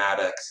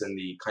thematics and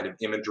the kind of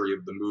imagery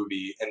of the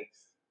movie. And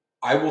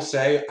I will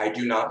say I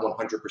do not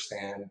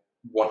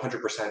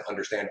 100%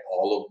 understand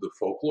all of the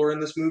folklore in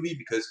this movie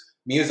because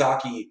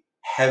Miyazaki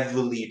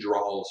heavily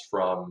draws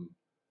from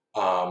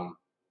um,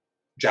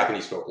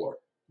 Japanese folklore,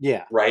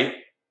 Yeah. right?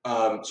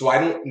 So I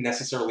don't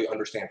necessarily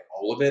understand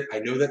all of it. I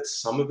know that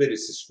some of it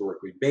is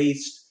historically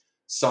based,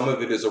 some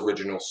of it is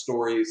original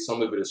stories,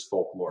 some of it is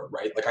folklore,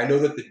 right? Like I know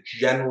that the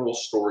general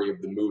story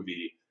of the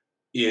movie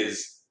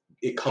is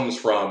it comes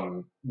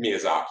from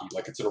Miyazaki,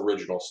 like it's an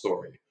original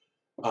story.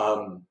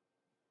 Um,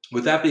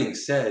 with that being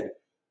said,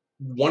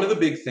 one of the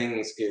big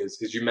things is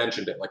you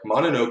mentioned it, like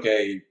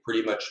Mononoke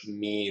pretty much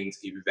means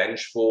a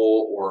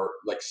vengeful or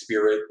like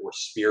spirit or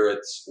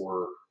spirits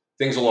or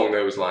things along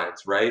those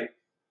lines, right?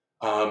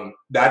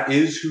 That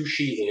is who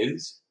she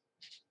is.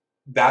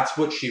 That's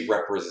what she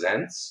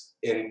represents.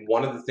 And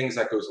one of the things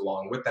that goes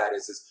along with that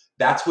is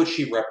that's what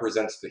she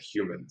represents to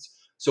humans.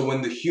 So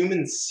when the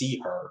humans see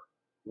her,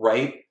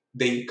 right?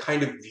 they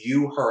kind of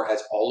view her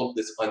as all of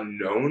this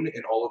unknown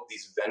and all of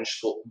these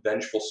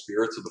vengeful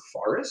spirits of the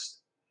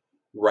forest,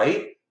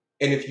 right?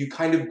 And if you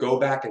kind of go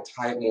back and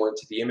tie it more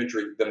into the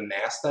imagery, the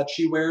mask that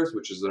she wears,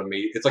 which is an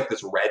amazing, it's like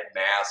this red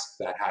mask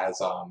that has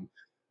um,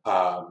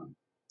 uh,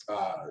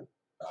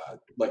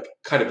 like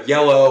kind of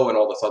yellow and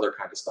all this other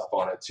kind of stuff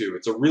on it too.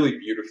 It's a really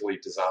beautifully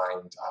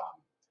designed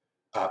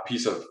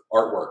piece of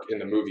artwork in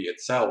the movie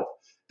itself.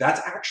 That's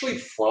actually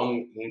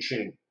from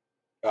ancient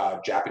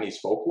Japanese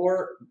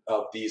folklore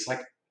of these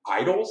like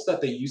idols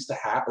that they used to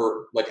have,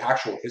 or like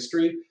actual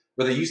history,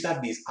 where they used to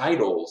have these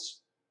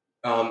idols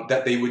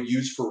that they would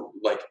use for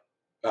like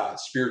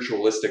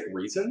spiritualistic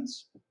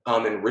reasons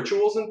and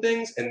rituals and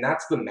things. And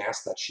that's the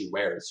mask that she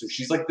wears. So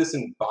she's like this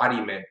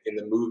embodiment in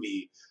the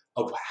movie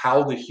of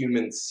how the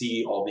humans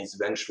see all these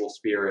vengeful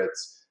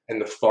spirits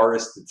and the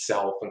forest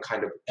itself and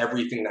kind of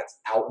everything that's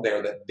out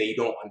there that they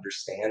don't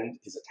understand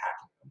is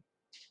attacking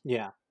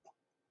Yeah.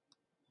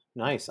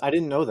 Nice. I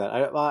didn't know that.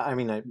 I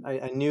mean,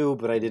 I knew,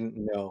 but I didn't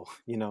know.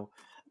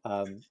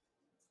 Um, them.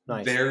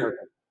 nice. Perfect.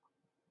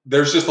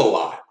 There's just a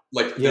lot.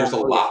 Like Yeah. there's a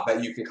Oh yeah. lot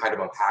that you can kind of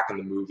unpack in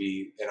the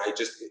movie, and I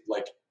just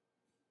like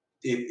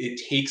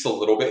it takes a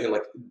little bit in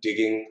like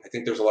digging. I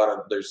think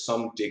there's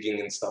some digging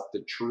and stuff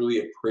to truly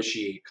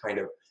appreciate kind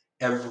of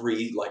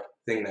every like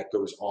thing that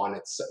goes on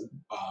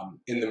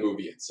in the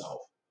movie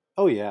itself.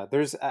 Oh yeah.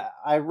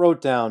 I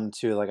wrote down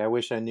too. Like, I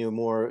wish I knew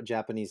more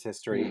Japanese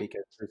history Mm.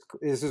 because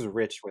this is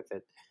rich with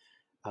it.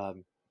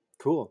 Um,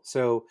 cool.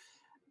 So,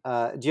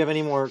 do you have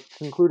any more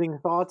concluding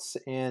thoughts?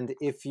 And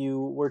if you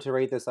were to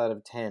rate this out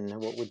of 10,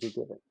 what would you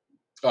give it?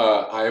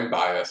 I am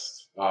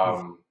biased.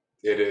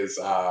 It is.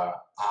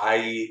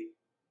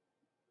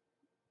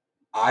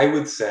 I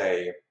would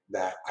say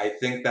that I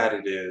think that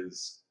it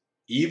is,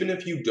 even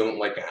if you don't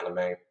like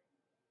anime,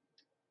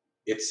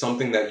 it's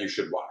something that you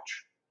should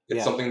watch. It's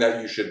Yeah. something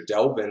that you should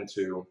delve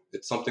into.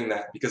 It's something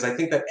that, because I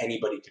think that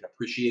anybody can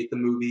appreciate the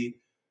movie,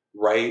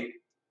 right?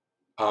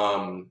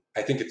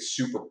 I think it's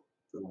super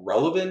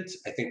relevant.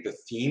 I think the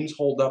themes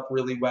hold up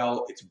really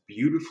well. It's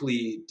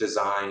beautifully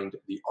designed.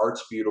 The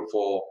art's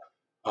beautiful.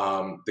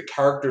 The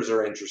characters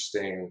are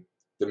interesting.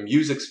 The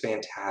music's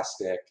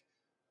fantastic.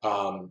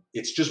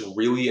 It's just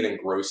really an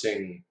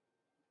engrossing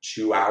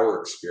 2 hour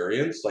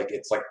experience. Like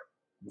it's like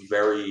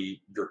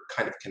you're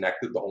kind of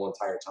connected the whole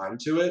entire time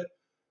to it.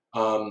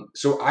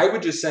 So I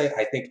would just say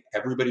I think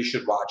everybody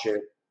should watch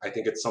it. I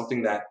think it's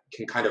something that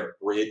can kind of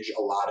bridge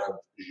a lot of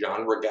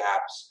genre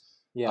gaps.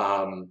 Yeah.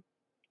 Um,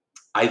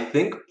 I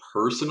think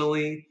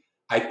personally,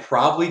 I'd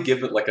probably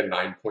give it like a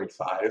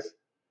 9.5.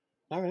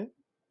 All right.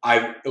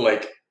 I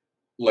like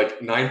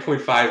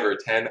 9.5 or a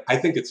 10. I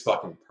think it's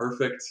fucking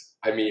perfect.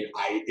 I mean,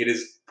 I it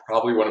is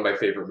probably one of my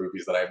favorite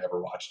movies that I've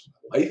ever watched in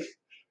my life.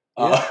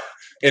 Yeah. Uh,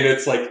 and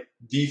it's like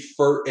the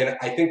first, and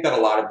I think that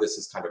a lot of this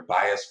is kind of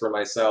biased for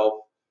myself.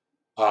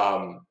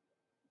 Um,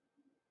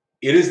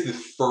 it is the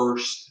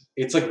first.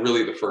 It's like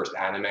really the first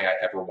anime I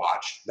ever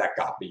watched that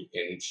got me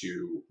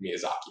into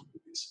Miyazaki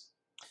movies.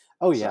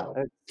 Oh yeah.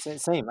 So,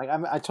 Same. Like,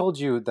 I told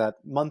you that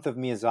month of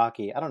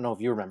Miyazaki. I don't know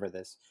if you remember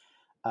this,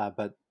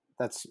 but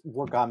that's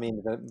what got me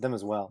into them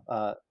as well.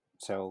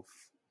 So,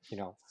 you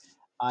know,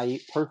 I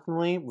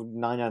personally,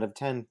 9 out of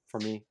 10 for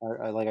me.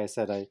 Like I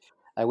said,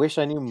 I wish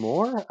I knew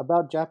more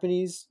about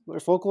Japanese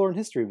folklore and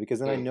history because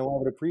then I mm, know I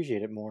would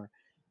appreciate it more.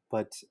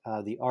 But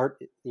the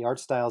art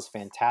style is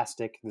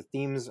fantastic. The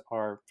themes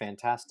are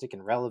fantastic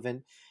and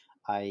relevant.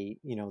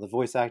 The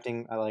voice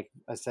acting. Like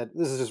I said,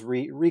 this is just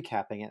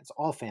recapping it. It's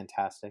all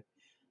fantastic.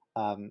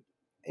 Um,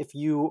 if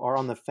you are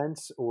on the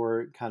fence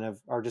or kind of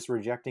are just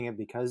rejecting it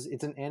because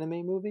it's an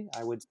anime movie,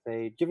 I would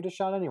say give it a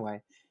shot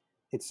anyway.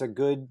 It's a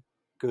good,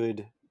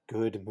 good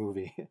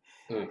movie.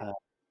 mm. Uh,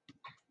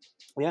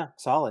 yeah,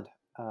 solid.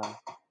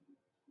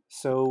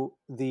 So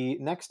the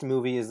next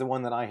movie is the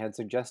one that I had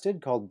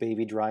suggested called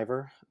Baby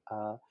Driver.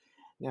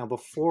 Now,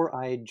 before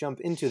I jump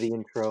into the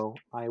intro,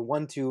 I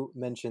want to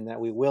mention that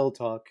we will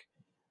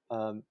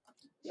um,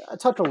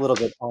 touch a little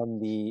bit on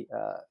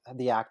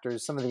the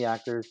actors. Some of the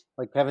actors,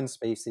 like Kevin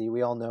Spacey.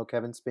 We all know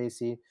Kevin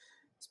Spacey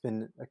has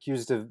been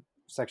accused of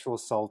sexual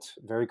assault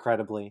very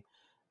credibly,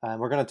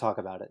 and we're going to talk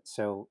about it.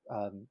 So,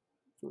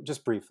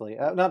 just briefly,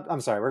 not.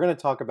 I'm sorry. We're going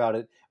to talk about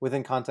it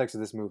within context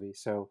of this movie.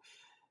 So,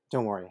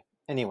 don't worry.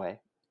 Anyway,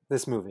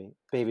 this movie,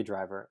 Baby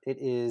Driver, it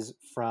is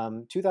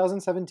from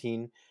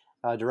 2017,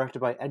 directed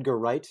by Edgar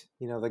Wright.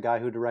 You know, the guy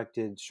who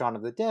directed Shaun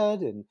of the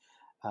Dead and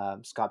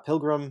Scott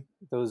Pilgrim.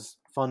 Those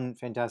fun,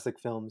 fantastic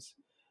films.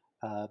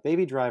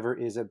 Baby Driver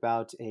is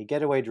about a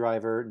getaway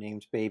driver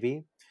named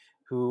Baby,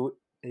 who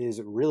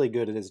is really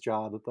good at his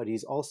job, but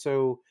he's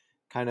also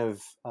kind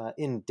of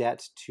in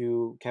debt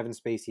to Kevin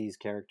Spacey's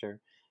character.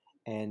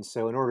 And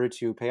so, in order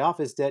to pay off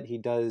his debt, he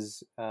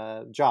does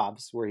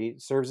jobs where he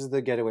serves as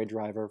the getaway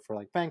driver for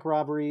like bank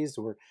robberies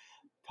or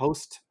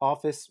post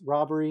office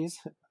robberies.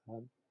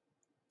 Um,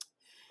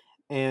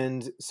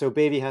 and so,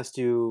 Baby has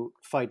to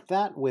fight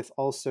that with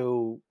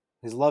also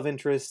his love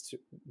interest,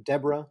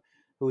 Deborah,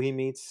 who he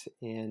meets,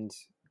 and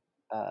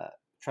uh,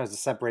 tries to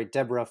separate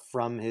Deborah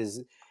from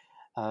his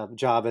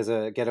job as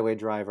a getaway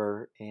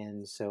driver,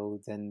 and so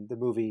then the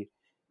movie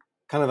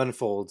kind of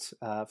unfolds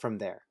from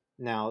there.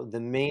 Now, the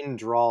main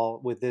draw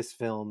with this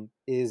film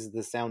is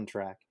the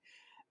soundtrack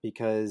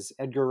because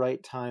Edgar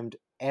Wright timed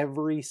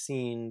every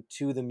scene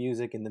to the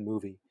music in the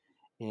movie,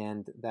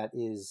 and that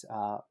is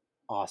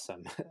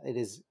awesome. It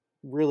is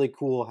really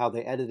cool how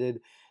they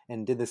edited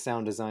and did the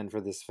sound design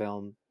for this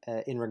film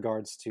in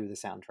regards to the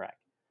soundtrack.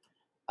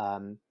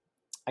 Um,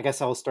 I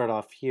guess I'll start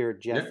off here.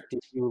 Yeah. Jeff,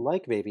 did you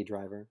like Baby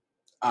Driver?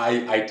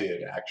 I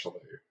did actually.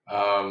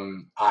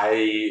 I'm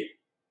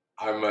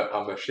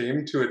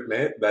ashamed to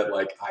admit that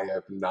like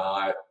I've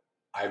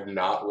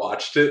not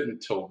watched it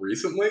until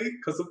recently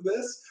because of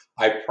this.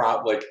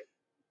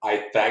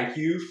 I thank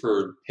you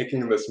for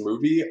picking this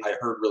movie. I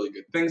heard really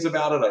good things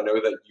about it. I know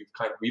that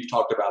we've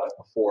talked about it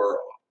before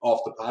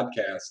off the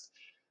podcast.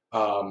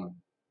 Um,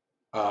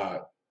 uh,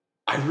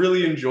 I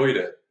really enjoyed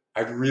it.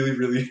 I really,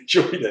 really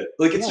enjoyed it.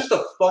 Like it's Yeah.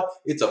 just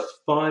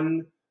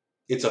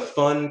it's a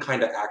fun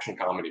kind of action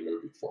comedy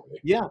movie for me.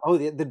 Yeah. Oh,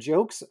 the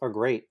jokes are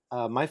great.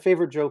 My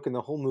favorite joke in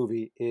the whole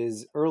movie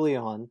is early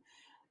on,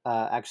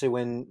 actually,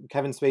 when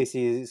Kevin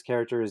Spacey's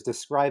character is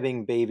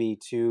describing Baby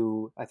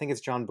to, I think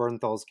it's John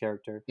Bernthal's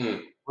character,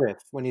 Mm. Griff.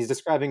 When he's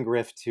describing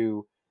Griff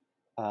to,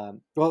 well,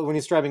 when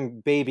he's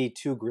describing Baby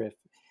to Griff,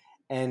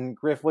 and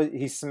Griff,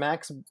 he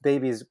smacks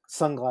Baby's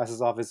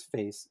sunglasses off his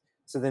face.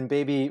 So then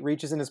Baby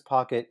reaches in his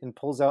pocket and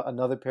pulls out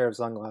another pair of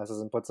sunglasses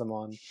and puts them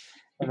on.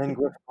 And then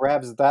Griff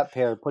grabs that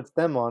pair, puts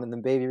them on, and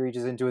then Baby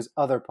reaches into his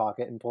other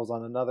pocket and puts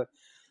on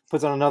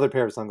another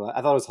pair of sunglasses.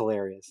 I thought it was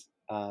hilarious.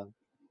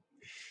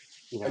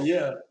 You know,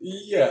 Yeah,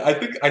 yeah.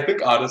 I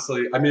think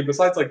honestly, I mean,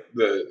 besides like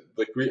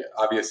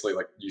obviously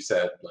like you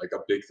said, like a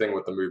big thing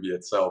with the movie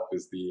itself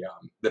is the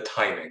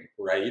timing,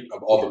 right,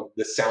 of all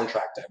yeah, the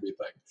soundtrack to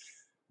everything.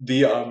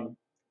 The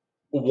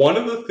One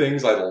of the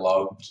things I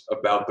loved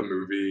about the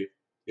movie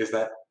is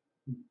that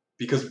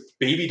because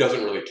Baby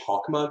doesn't really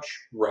talk much,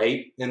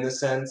 right? In the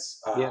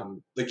sense, yeah,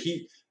 like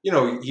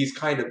he's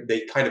kind of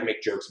they kind of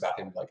make jokes about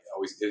him, like,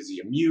 oh, is he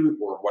a mute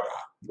or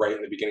whatnot, right?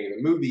 In the beginning of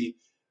the movie,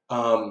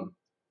 um,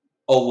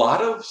 a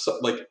lot of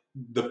like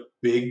the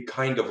big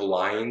kind of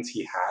lines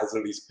he has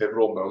in these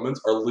pivotal moments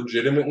are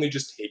legitimately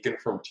just taken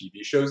from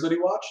TV shows that he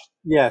watched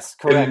yes,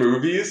 in correct.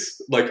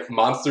 movies, like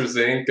Monsters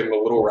Inc. and The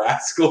Little Yeah,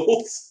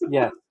 Rascals.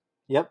 yeah,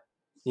 yep,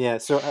 yeah.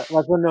 So that's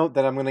one note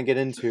that I'm going to get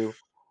into.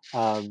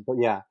 But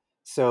yeah,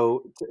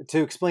 so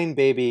to explain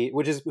Baby,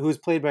 who's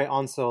played by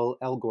Ansel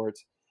Elgort,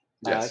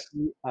 Yes.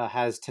 he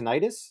has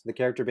tinnitus. The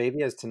character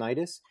Baby has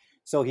tinnitus,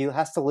 so he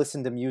has to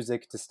listen to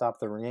music to stop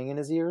the ringing in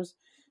his ears.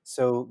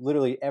 So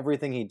literally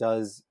everything he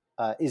does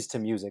is to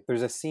music.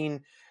 There's a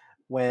scene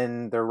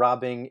when they're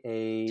robbing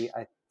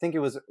I think it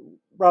was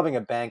robbing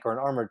a bank or an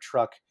armored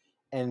truck,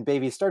 and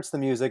Baby starts the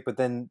music, but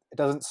then it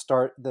doesn't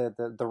start.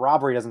 The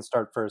robbery doesn't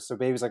start first. So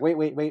Baby's like, wait,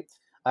 wait, wait,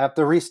 I have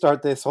to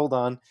restart this. Hold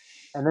on,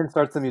 and then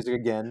starts the music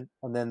again.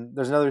 And then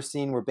there's another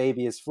scene where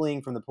Baby is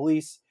fleeing from the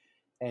police,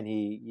 and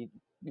he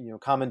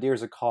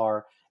commandeers a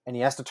car, and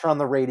he has to turn on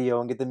the radio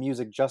and get the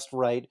music just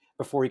right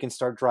before he can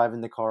start driving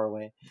the car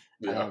away.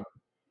 Yeah. And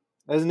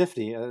that was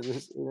nifty,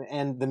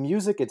 and the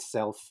music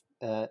itself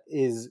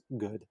is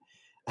good.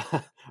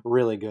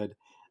 Really good.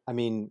 I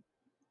mean,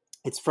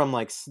 it's from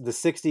like the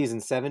 60s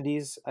and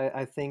 70s,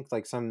 I think.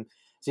 Like some,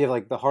 so you have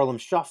like the Harlem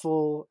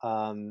Shuffle,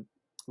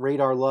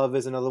 Radar Love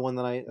is another one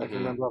that I can Hmm.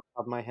 remember off the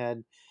top of my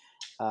head.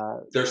 Uh,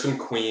 There's some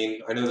Queen.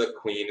 I know that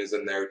Queen is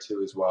in there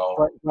too as well.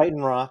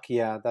 Brighton Rock,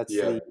 yeah, that's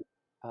Yeah.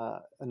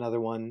 the another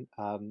one.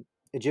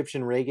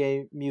 Egyptian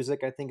reggae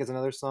music, I think, is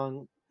another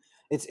song.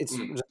 It's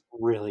Mm. just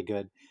really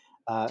good.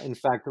 In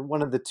fact,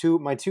 one of the two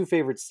my two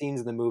favorite scenes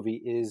in the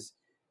movie is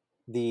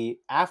the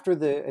after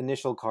the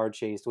initial car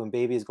chase when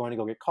Baby is going to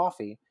go get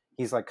coffee.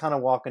 He's like kind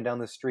of walking down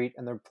the street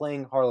and they're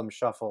playing Harlem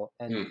Shuffle,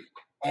 and Mm.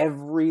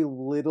 every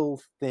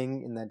little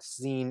thing in that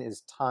scene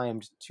is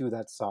timed to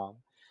that song.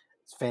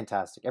 It's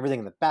fantastic. Everything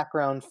in the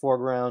background,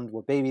 foreground,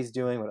 what Baby's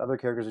doing, what other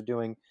characters are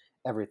doing,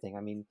 everything.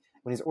 I mean,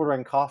 when he's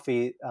ordering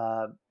coffee,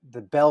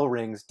 the bell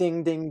rings,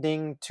 ding, ding,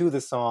 ding, to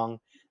the song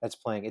that's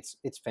playing. It's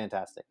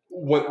fantastic.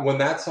 When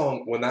that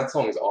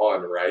song's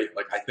on, right?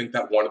 Like I think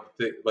that one of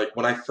the like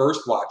when I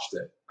first watched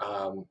it,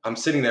 I'm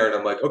sitting there and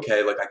I'm like,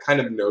 okay, like I kind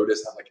of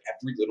noticed that like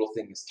every little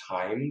thing is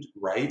timed,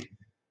 right?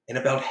 And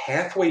about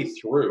halfway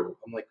through,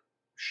 I'm like,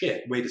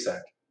 shit, wait a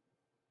sec.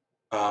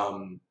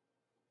 Um,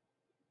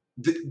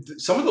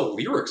 some of the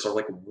lyrics are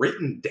like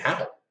written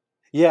down,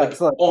 Yeah, like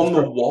it's like on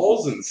the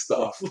walls and yeah,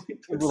 stuff. Like,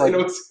 we're I like know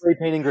it's spray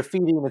painting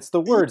graffiti, and it's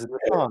the words of the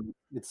song.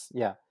 It's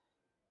yeah,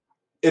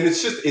 and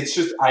it's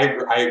just I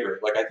agree.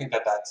 Like I think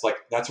that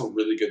that's a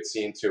really good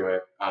scene to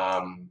it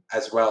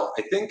as well.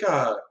 I think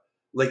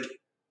like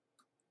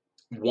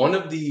one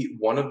of the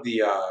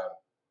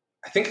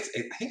I think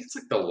it's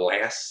like the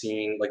last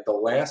scene, like the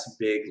last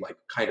big like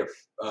kind of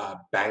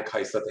bank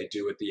heist that they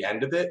do at the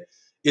end of it.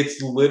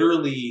 It's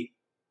literally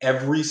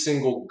every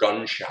single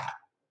gunshot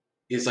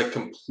is like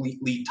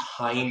completely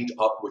timed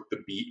up with the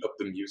beat of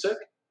the music,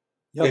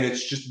 and yep.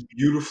 it's just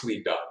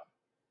beautifully done.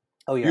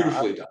 Oh yeah,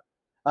 Beautifully done.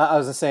 I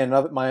was gonna say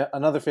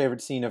another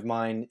favorite scene of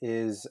mine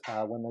is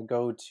when they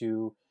go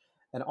to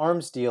an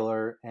arms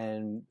dealer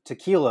and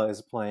tequila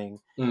is playing,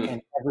 Mm.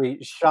 and every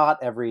shot,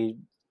 every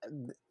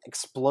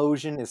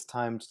explosion is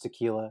timed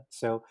tequila.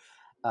 So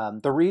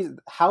the reason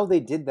how they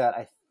did that,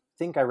 I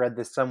think I read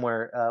this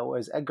somewhere,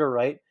 was Edgar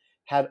Wright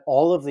had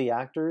all of the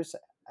actors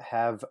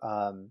have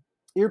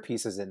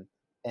earpieces in,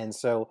 and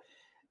so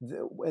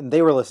when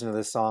they were listening to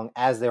this song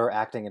as they were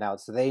acting it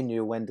out, so they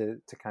knew when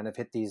to kind of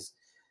hit these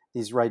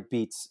right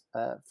beats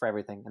for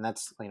everything, and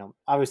that's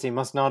obviously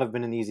must not have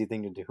been an easy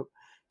thing to do.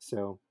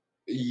 So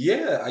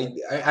Yeah,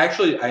 I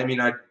actually, I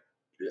mean, I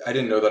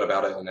didn't know that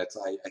about it, and I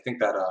think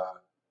that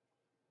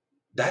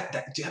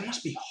that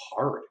must be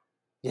hard.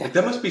 yeah, Like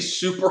that must be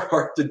super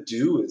hard to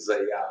do as a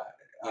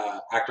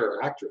actor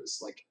or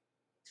actress. Like,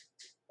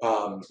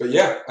 but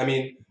yeah, I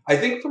mean, I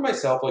think for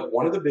myself, like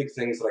one of the big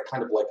things that I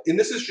kind of like, and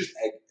this is just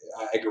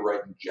Edgar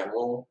Wright in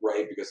general,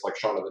 right? Because like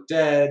Shaun of the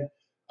Dead,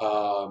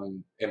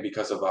 and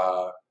because of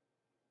uh,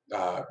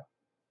 uh,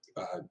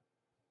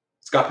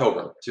 Scott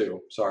Pilgrim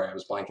too. Sorry, I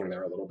was blanking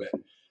there a little bit.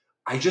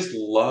 I just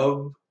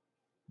love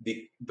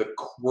the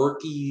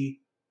quirky,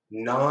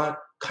 not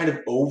kind of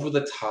over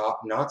the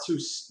top, not so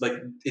like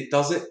it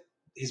doesn't.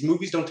 His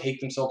movies don't take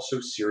themselves so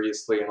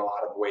seriously in a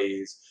lot of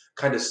ways.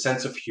 Kind of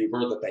sense of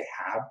humor that they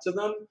have to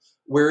them,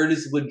 where it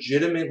is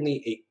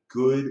legitimately a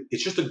good.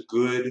 It's just a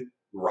good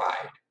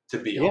ride to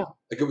be yeah, on.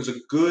 Like it was a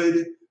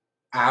good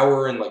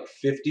hour and like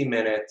 50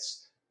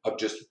 minutes of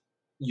just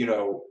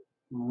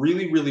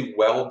really really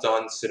well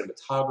done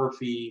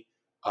cinematography,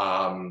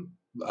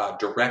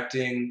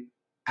 directing,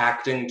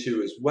 acting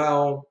too as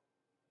well,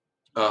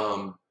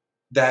 um,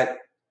 that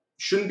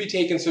shouldn't be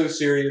taken so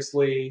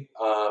seriously,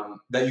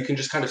 that you can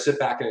just kind of sit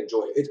back and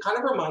enjoy. It kind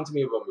of reminds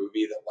me of a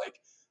movie that like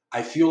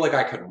I feel like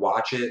I could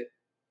watch it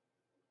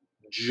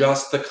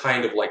just to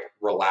kind of like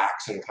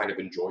relax and kind of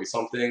enjoy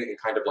something and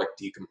kind of like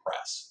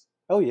decompress.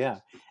 oh yeah,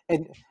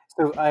 and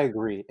so I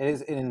agree. It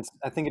is, and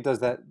I think it does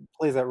that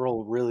plays that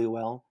role really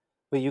well.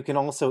 But you can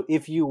also,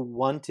 if you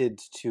wanted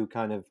to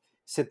kind of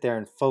sit there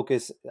and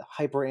focus,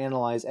 hyper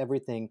analyze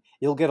everything,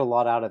 you'll get a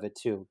lot out of it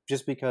too,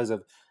 just because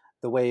of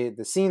the way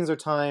the scenes are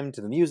timed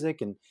to the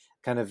music and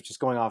kind of just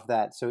going off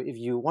that. So if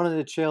you wanted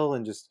to chill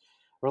and just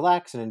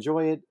relax and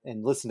enjoy it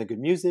and listen to good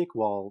music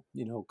while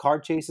car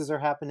chases are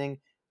happening,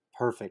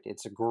 perfect.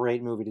 It's a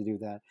great movie to do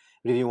that.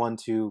 But if you want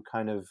to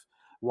kind of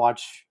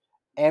watch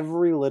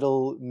every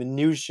little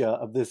minutia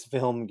of this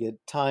film get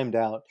timed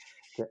out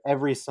to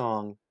every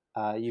song,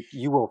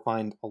 you will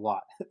find a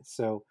lot.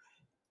 So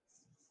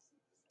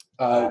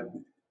Uh, uh,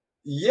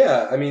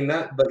 yeah, I mean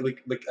that, but like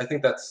I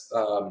think that's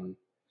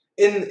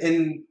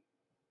in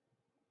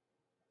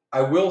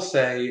I will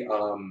say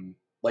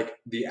like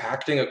the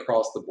acting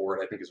across the board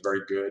I think is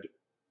very good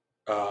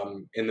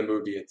in the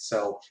movie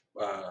itself,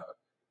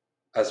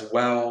 as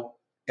well.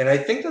 And I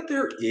think that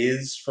there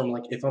is, from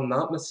like, if I'm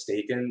not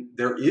mistaken,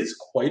 there is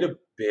quite a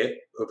bit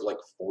of like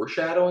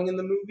foreshadowing in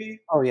the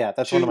movie oh yeah,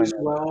 that's one too of my as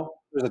notes. well.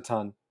 There's a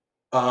ton.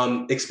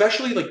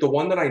 Especially like the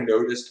one that I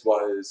noticed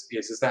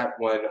is that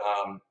when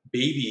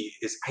baby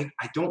is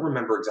I don't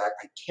remember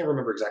I can't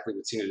remember exactly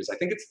what scene it is. I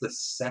think it's the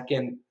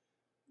second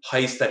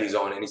heist that he's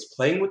on, and he's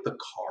playing with the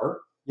car,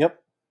 Yep.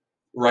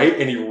 right?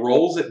 And he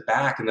rolls it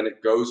back, and then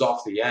it goes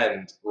off the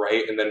end,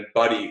 right? And then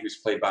Buddy, who's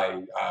played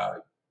by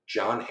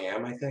John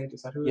Hamm, I think,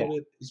 is that who Yeah.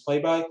 he's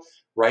played by,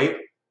 right?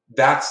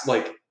 That's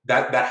like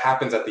that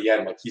happens at the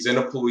end. Like he's in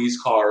a police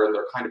car, and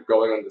they're kind of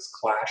going on this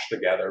clash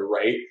together,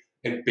 right?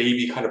 And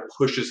Baby kind of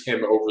pushes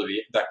him over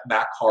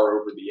that car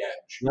over the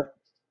edge. Yep.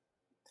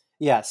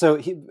 Yeah.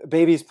 So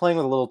baby's playing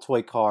with a little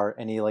toy car,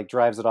 and he like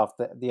drives it off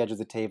the edge of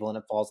the table, and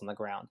it falls on the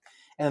ground.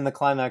 And in the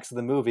climax of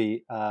the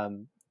movie,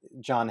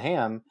 John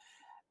Hamm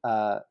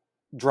uh,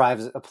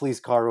 drives a police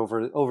car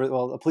over.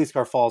 Well, a police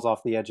car falls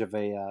off the edge of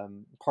a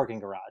parking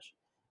garage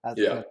in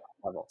Yeah. the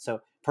level. So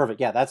perfect.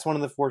 Yeah, that's one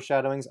of the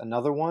foreshadowings.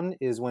 Another one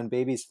is when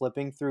Baby's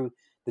flipping through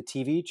the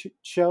TV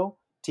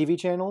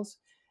channels,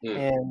 Mm.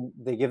 and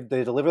they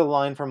deliver the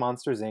line from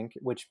Monsters Inc.,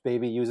 which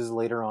Baby uses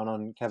later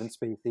on Kevin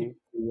Spacey.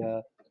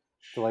 They're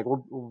like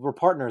we're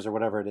partners or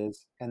whatever it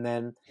is, and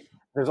then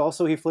there's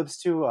also he flips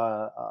to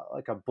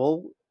like a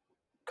bull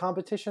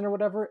competition or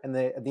whatever, and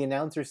the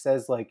announcer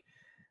says like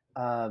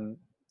um,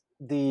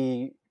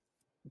 the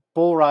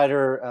bull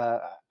rider.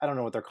 I don't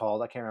know what they're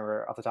called. I can't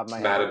remember off the top of my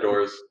head. But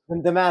Matadors.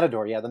 the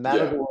matador, yeah, the Yeah.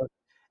 matador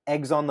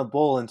eggs on the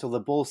bull until the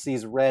bull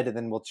sees red and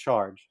then will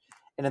charge.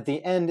 And at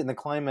the end, in the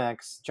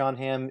climax, John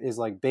Hamm is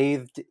like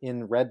bathed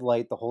in red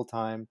light the whole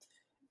time,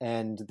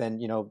 and then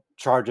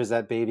charges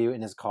that baby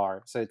in his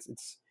car. So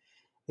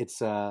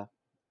it's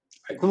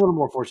I, a little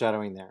more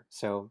foreshadowing there.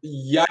 So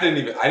yeah, I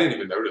didn't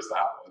even notice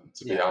that one,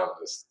 to be yeah.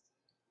 honest.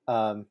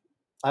 Um,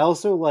 I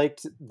also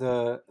liked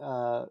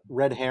the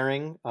red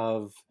herring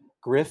of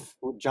Griff,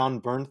 John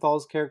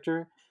Bernthal's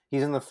character.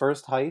 He's in the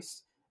first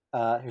heist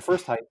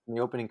in the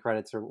opening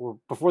credits or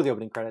before the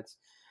opening credits.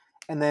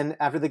 And then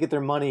after they get their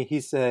money,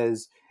 he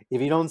says,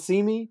 "If you don't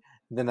see me,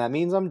 then that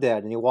means I'm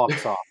dead." And he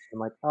walks off. I'm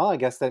like, oh, I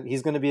guess that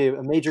he's going to be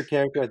a major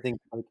character. I think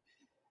like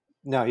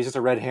No, he's just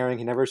a red herring.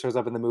 He never shows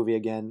up in the movie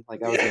again. Like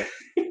that was Yeah,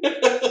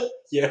 it.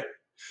 yeah,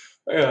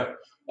 yeah.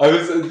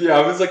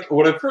 I was like,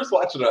 when I first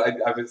watched it,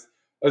 I was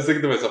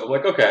thinking to myself, I'm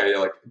like, okay,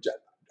 like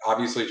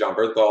obviously John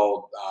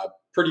Bernthal,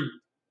 pretty,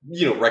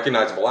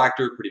 recognizable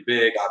actor, pretty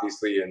big,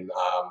 obviously in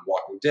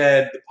Walking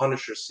Dead, the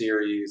Punisher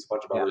series, a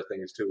bunch of Yeah. other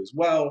things too as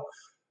well.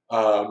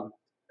 Um,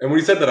 and when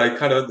he said that, I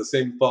kind of had the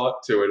same thought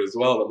to it as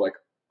well. And I'm like,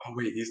 oh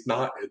wait, he's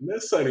not in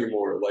this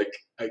anymore. Like,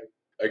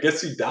 I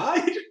guess he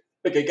died.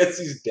 Like, I guess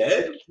he's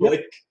dead. Yep.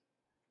 Like,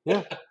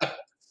 Yeah.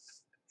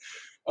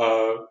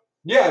 uh,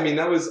 yeah. I mean,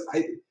 that was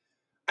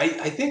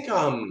I think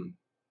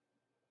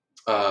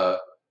uh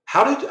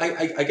how did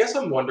I guess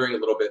I'm wondering a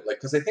little bit, like,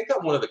 because I think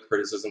that one of the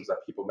criticisms that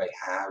people may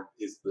have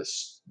is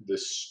the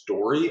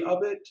story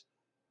of it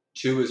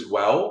too as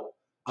well.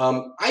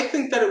 I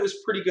think that it was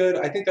pretty good.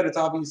 I think that it's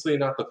obviously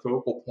not the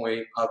focal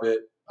point of it.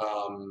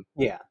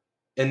 Yeah.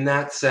 In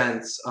that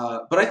sense.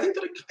 But I think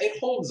that it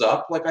holds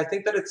up. Like, I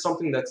think that it's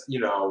something that's,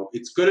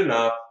 it's good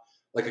enough.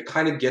 Like, it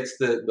kind of gets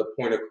the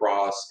point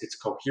across. It's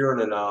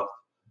coherent enough,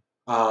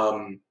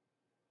 um,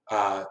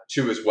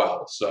 too as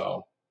well.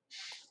 So,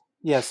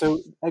 Yeah, so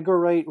Edgar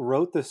Wright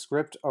wrote the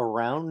script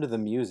around the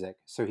music.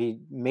 So he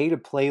made a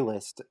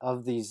playlist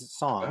of these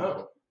songs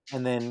oh,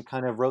 and then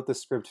kind of wrote the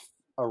script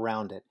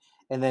around it.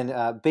 And then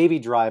Baby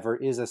Driver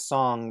is a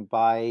song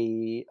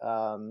by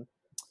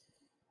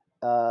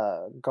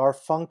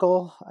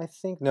Garfunkel, I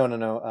think. No.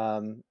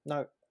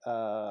 Not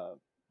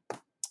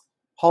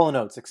Hall and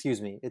Oates,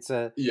 excuse me. It's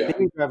a yeah.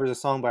 Baby Driver is a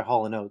song by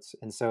Hall and Oates.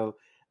 And so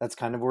that's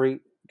kind of where he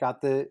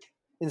got the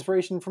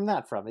inspiration from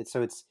that from.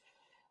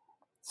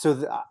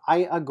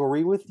 I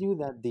agree with you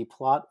that the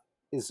plot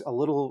is a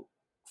little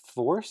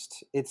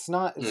forced. It's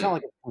not Mm,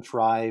 like it's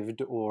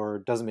contrived or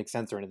doesn't make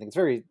sense or anything. It's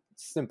very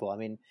simple. I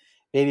mean,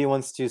 baby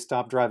wants to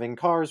stop driving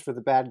cars for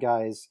the bad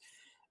guys,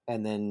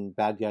 and then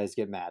bad guys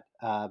get mad.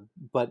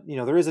 But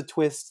there is a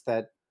twist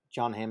that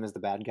John Hamm is the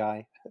bad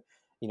guy.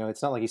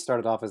 It's not like he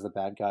started off as the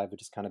bad guy, but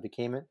just kind of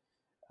became it.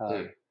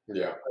 mm,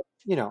 yeah.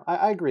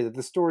 I agree that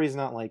the story is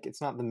not like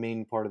it's not the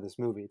main part of this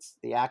movie. It's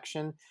the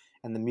action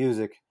and the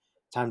music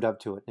timed up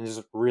to it, and it's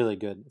just really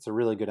good. It's a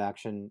really good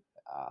action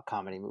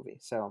comedy movie.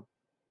 So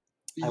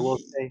I will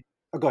say,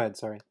 oh, go ahead.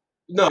 Sorry.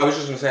 No, I was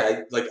just gonna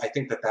say, I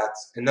think that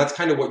that's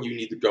kind of what you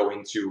need to go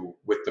into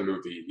with the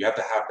movie. You have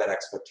to have that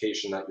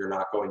expectation that you're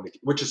not going to,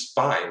 which is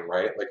fine,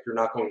 right? Like, you're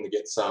not going to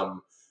get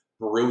some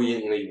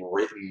brilliantly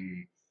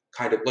written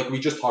kind of, like, we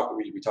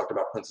talked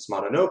about Princess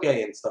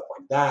Mononoke and stuff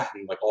like that,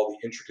 and like all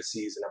the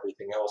intricacies and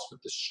everything else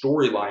with the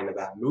storyline of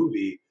that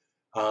movie.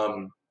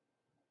 Um,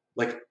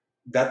 like,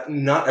 that,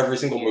 not every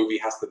single movie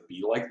has to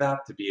be like that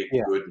to be a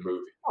Yeah. good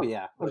movie. Oh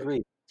yeah. Like,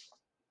 Agreed.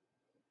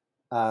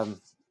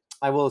 Um,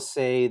 I will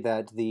say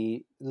that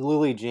the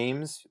Lily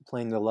James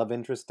playing the love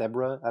interest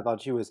Deborah, I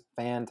thought she was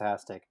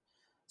fantastic.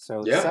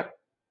 So yeah,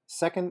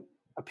 second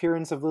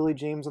appearance of Lily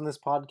James on this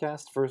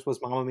podcast. First was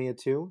Mamma Mia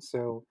 2.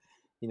 So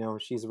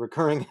she's a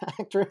recurring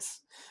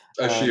actress.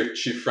 Uh,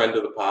 she friend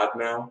of the pod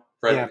now,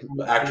 yeah,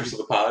 friend actress of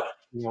the pod.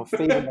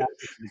 favorite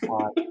actress in the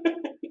pod,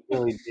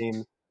 Lily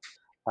James.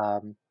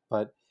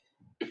 But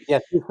yeah,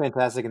 she's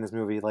fantastic in this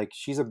movie. Like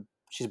she's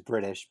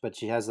British, but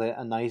she has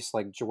a nice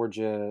like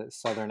Georgia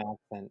Southern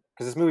accent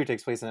because this movie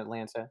takes place in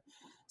Atlanta,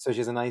 so she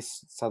has a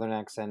nice Southern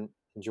accent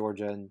in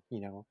Georgia, and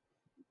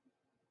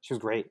she was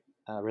great,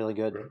 really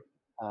good.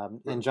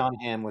 And John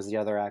Hamm was the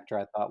other actor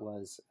I thought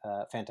was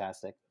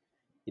fantastic.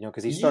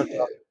 Because he starts Yeah,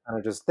 off kind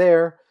of just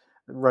there,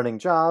 running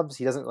jobs.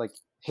 He doesn't like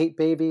hate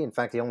Baby. In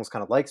fact, he almost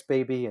kind of likes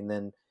Baby, and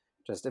then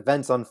just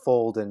events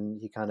unfold, and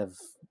he kind of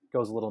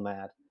goes a little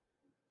mad.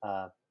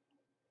 Uh,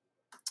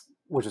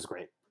 which is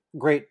great.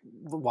 Great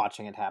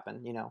watching it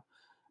happen.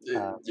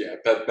 yeah.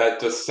 That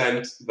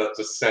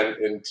descent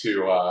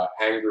into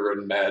anger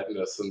and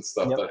madness and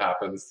stuff Yep. that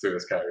happens to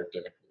his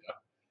character.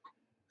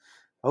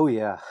 Oh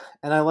yeah,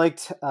 and I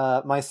liked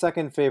my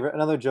second favorite.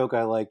 Another joke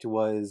I liked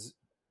was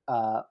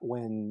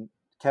when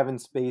Kevin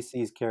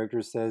Spacey's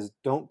character says,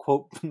 "Don't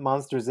quote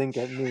Monsters Inc.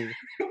 at me."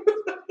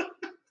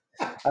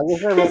 I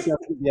wish I wrote Because down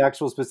the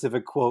actual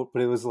specific quote,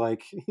 but it was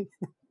like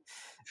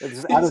it's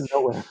just out of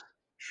nowhere.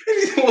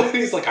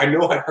 he's like, I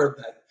know I heard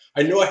that.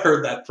 I know I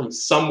heard that from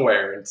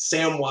somewhere. And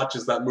Sam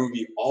watches that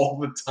movie all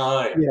the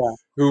time. Yeah,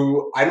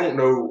 Who, I don't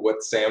know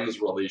what Sam's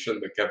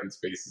relation to Kevin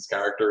Spacey's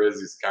character is.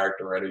 He's a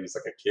character already. He's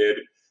like a kid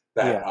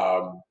that yeah.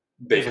 It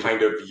they was like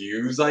kind of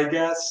use, I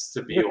guess,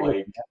 to I be guess it was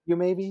like, a nephew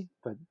maybe,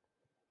 but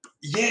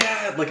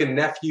yeah, like a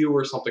nephew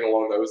or something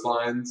along those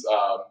lines.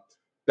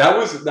 That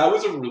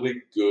was a really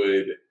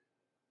good,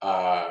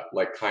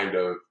 like, kind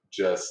of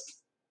just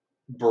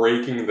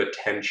breaking the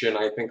tension,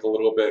 I think, a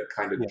little bit,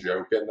 kind of yeah,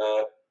 joke in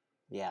that.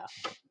 yeah.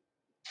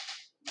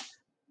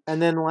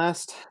 And then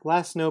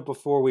last note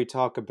before we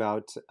talk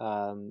about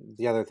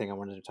the other thing I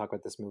wanted to talk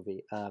about this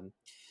movie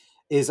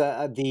is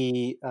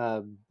the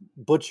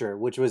butcher,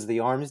 which was the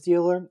arms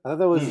dealer. I thought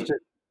that was Hmm. just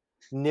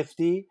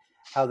nifty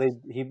how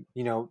he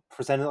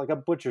presented like a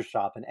butcher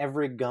shop, and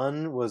every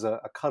gun was a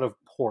cut of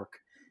pork.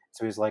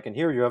 So he's like, and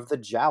here you have the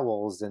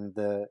jowls and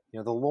the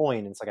the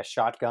loin. It's like a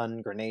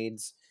shotgun,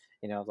 grenades.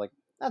 Like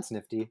that's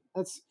nifty.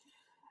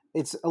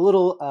 It's a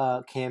little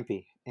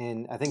campy,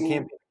 and I think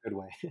campy in a good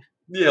way.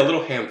 Yeah, a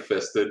little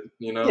ham-fisted,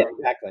 you Yeah, know.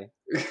 exactly.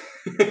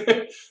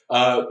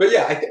 But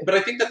yeah, but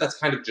I think that that's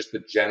kind of just the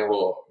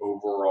general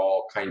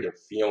overall kind of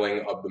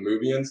feeling of the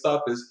movie and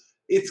stuff. Is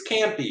it's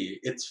campy,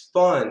 it's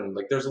fun.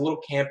 Like there's a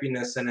little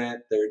campiness in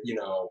it. There,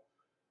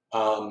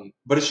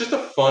 but it's just a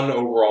fun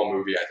overall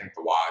movie. I think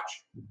to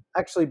watch.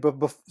 Actually,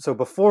 so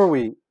before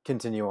we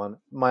continue on,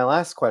 my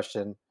last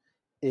question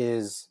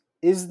is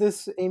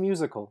this a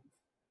musical?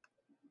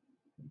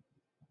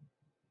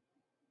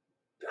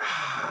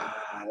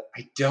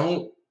 I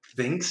don't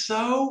think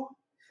so.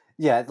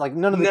 Yeah, like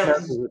none of the No.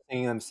 characters are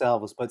singing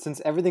themselves, but since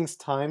everything's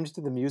timed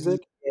to the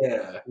music,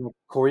 Yeah. and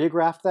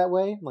choreographed that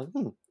way, I'm like,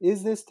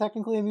 is this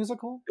technically a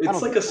musical? I It's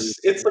don't like think a so.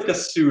 it's like a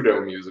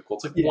pseudo musical.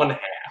 It's like Yeah, one half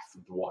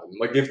of one.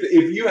 Like if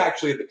you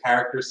actually had the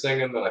characters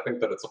singing, then I think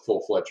that it's a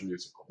full fledged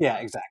musical. yeah,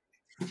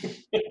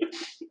 exactly.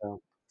 So, all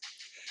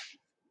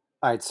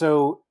right,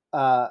 so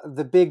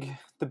the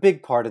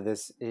big part of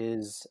this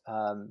is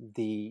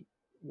the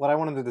what I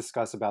wanted to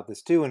discuss about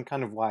this too, and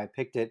kind of why I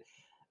picked it.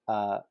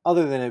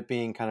 Other than it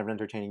being kind of an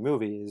entertaining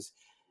movie, is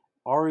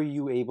are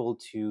you able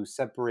to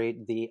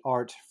separate the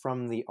art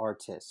from the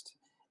artist?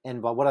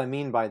 And what I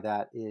mean by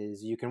that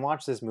is you can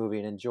watch this movie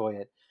and enjoy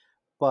it,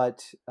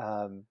 but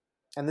and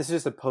this is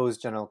just a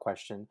posed general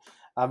question.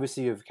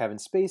 Obviously, you have Kevin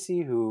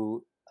Spacey,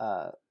 who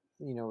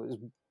you know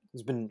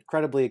has been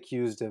credibly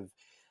accused of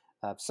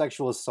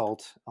sexual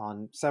assault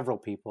on several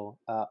people.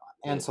 Mm.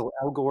 Ansel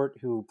Elgort,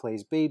 who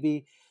plays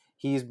Baby,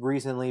 he's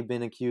recently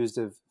been accused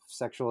of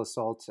sexual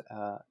assault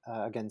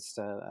against.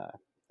 I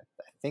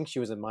think she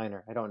was a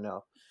minor. I don't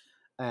know.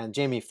 And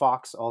Jamie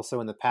Foxx also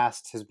in the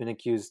past has been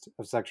accused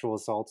of sexual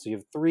assault. So you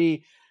have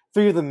three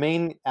of the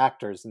main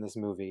actors in this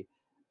movie,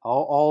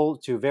 all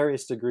to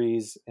various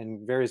degrees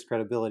and various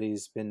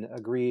credibilities, been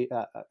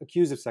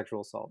accused of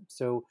sexual assault.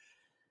 So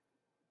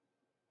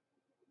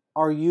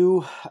are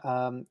you,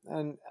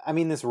 and I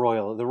mean this the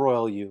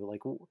royal you,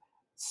 like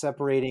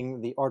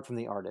separating the art from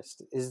the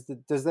artist?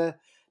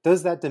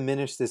 Does that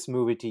diminish this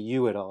movie to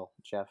you at all,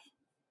 Jeff?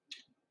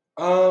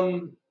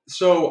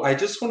 So I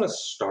just want to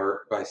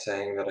start by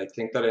saying that I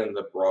think that in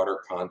the broader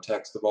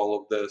context of all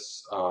of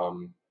this,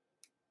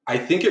 I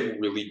think it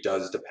really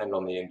does depend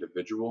on the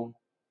individual,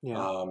 Yeah,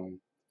 um,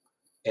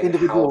 and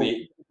how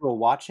individual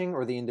watching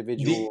or the the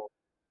individual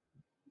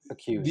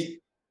accused. the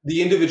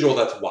the individual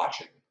that's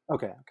watching.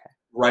 Okay, okay.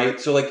 Right.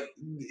 So, like,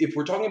 if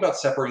we're talking about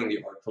separating the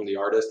art from the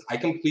artist, I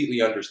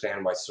completely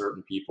understand why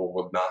certain people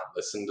would not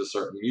listen to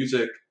certain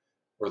music,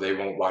 or they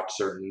won't watch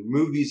certain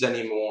movies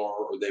anymore,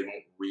 or they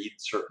won't read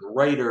certain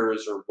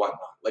writers or whatnot.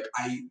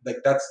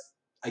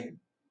 I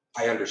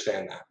I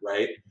understand that,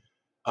 right?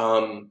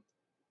 Um,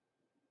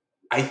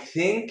 I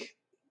think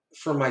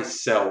for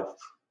myself,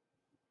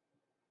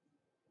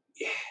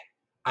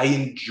 I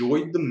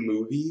enjoyed the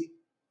movie,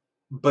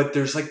 but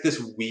there's like this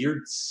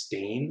weird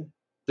stain.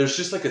 There's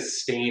just like a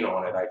stain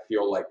on it, I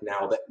feel like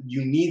now that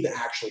you need to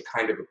actually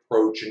kind of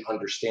approach and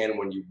understand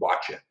when you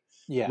watch it,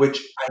 Yeah,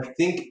 which I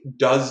think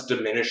does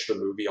diminish the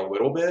movie a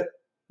little bit.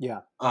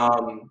 yeah,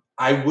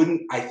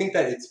 I think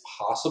that it's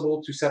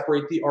possible to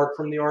separate the art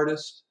from the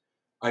artist.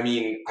 I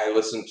mean, I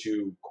listen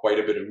to quite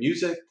a bit of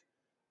music.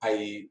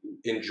 I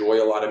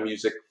enjoy a lot of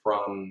music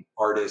from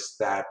artists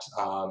that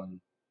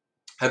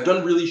have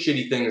done really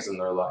shitty things in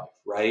their life,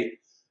 right?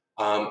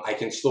 I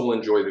can still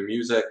enjoy the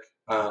music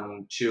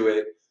to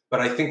it, but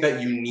I think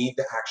that you need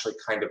to actually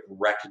kind of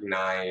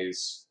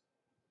recognize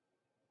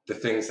the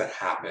things that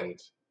happened.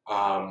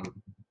 Um,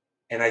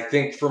 and I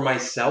think for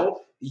myself,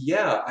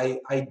 yeah,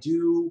 I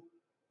do.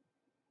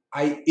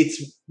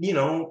 It's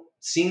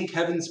seeing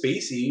Kevin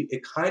Spacey,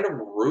 it kind of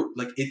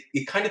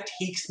it kind of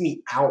takes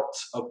me out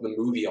of the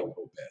movie a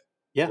little bit,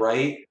 yeah,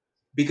 right?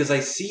 Because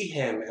I see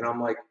him and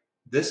I'm like,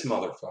 this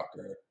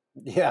motherfucker,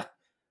 yeah,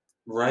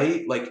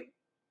 right? Like,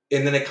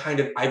 and then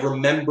I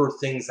remember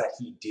things that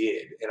he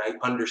did, and I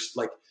understand,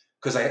 like,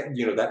 because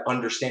that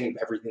understanding of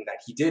everything that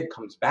he did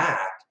comes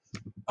back.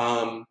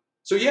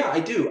 So yeah, I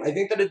do. I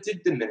think that it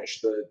did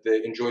diminish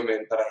the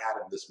enjoyment that I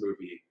had of this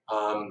movie.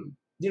 A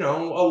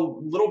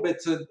little bit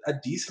to a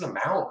decent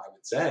amount, I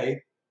would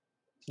say.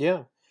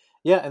 yeah,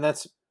 yeah, and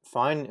that's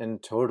fine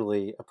and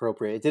totally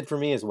appropriate. It did for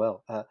me as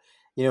well.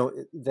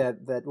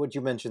 That what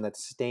you mentioned, that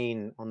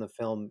stain on the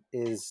film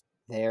is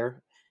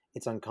there.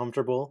 It's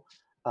uncomfortable,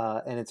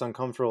 and it's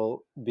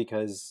uncomfortable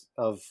because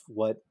of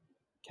what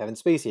Kevin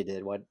Spacey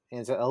did, what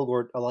Ansel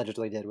Elgort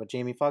allegedly did, what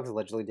Jamie Foxx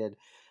allegedly did,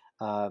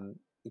 um,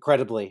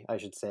 credibly, I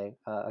should say.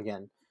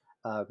 Again,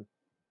 um,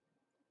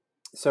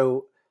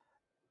 so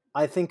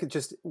I think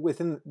just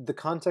within the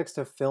context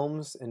of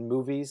films and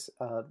movies,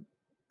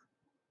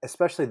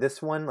 especially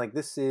this one, like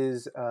this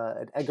is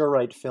an Edgar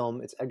Wright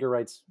film. It's Edgar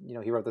Wright's.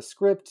 He wrote the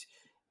script,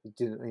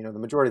 did the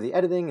majority of the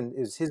editing, and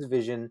is his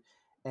vision.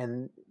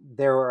 And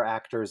there are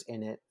actors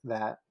in it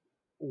that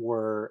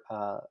were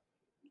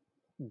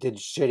did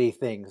shitty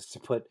things, to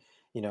put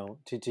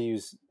to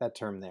use that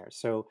term there.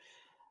 So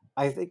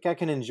I think I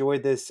can enjoy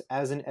this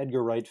as an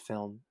Edgar Wright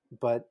film,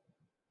 but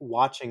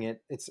watching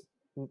it, it's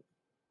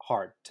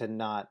hard to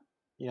not,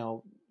 you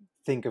know,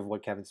 think of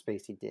what Kevin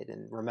Spacey did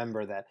and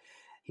remember that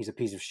he's a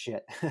piece of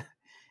shit.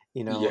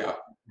 You know, Yeah.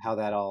 how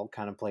that all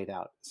kind of played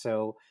out.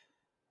 So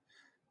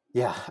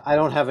yeah, I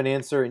don't have an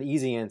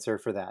easy answer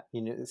for that.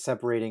 You know,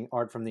 separating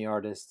art from the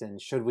artist,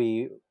 and should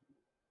we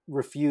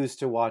refuse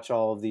to watch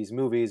all of these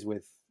movies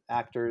with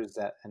actors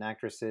that and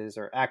actresses,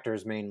 or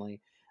actors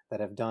mainly, that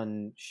have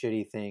done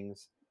shitty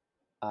things?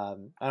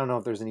 I don't know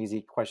if there's an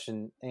easy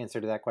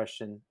answer to that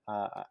question.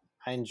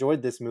 I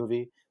enjoyed this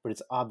movie, but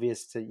it's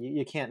obvious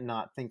you can't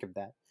not think of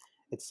that.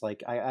 It's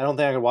like I don't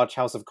think I could watch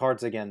House of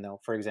Cards again, though,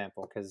 for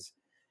example, because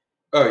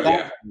Oh that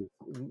yeah. is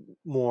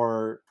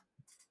more,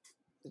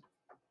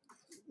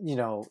 you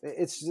know,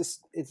 it's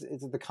just it's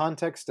the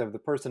context of the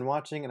person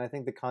watching, and I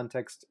think the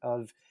context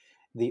of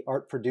the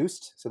art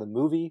produced, so the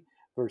movie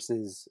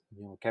versus,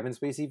 you know, Kevin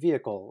Spacey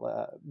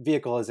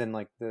vehicle as in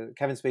like the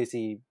Kevin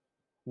Spacey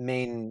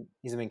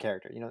he's the main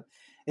character, you know.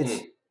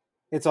 Mm.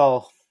 It's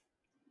all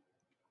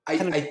I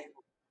kind of, I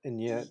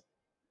and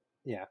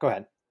yeah, go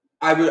ahead.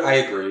 I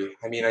agree.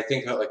 I mean, I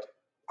think that like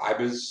I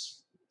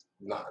was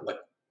not like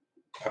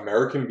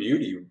American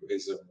Beauty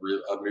is a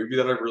movie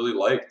that I really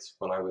liked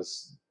when I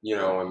was, you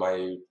know, in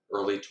my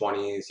early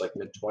 20s, like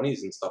mid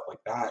 20s and stuff like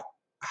that.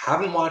 I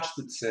haven't watched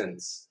it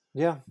since.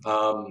 Yeah,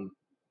 Um,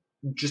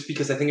 just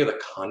because I think of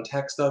the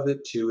context of it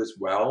too as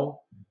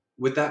well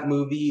with that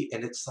movie,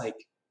 and it's like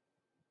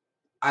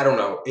I don't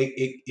know,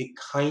 it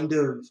kind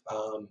of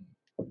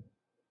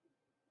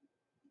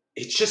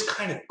it's just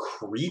kind of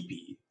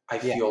creepy. I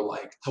yeah, feel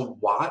like to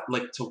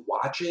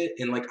watch it,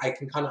 and like I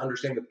can kind of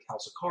understand with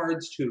House of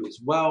Cards too as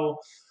well.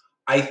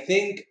 I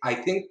think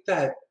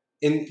that,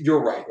 and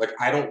you're right. Like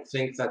I don't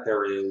think that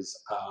there is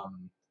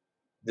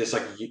this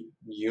like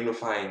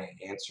unifying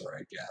answer.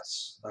 I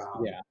guess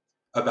yeah,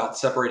 about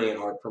separating an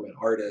art from an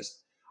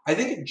artist. I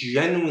think it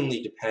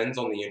genuinely depends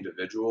on the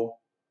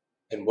individual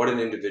and what an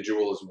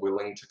individual is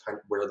willing to kind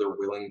of where they're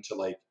willing to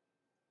like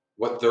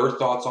what their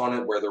thoughts on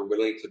it, where they're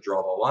willing to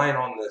draw the line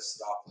on this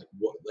stuff,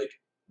 like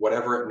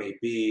whatever it may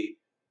be.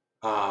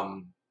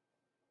 Um,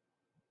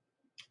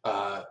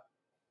 uh,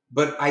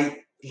 but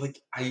I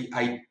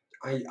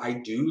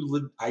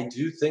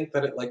do think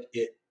that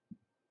it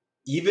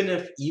even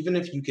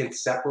if you can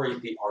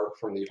separate the art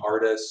from the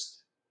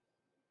artist,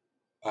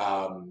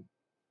 um,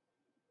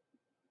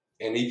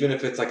 and even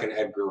if it's like an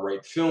Edgar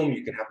Wright film,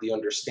 you can have the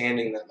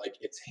understanding that like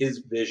it's his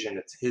vision,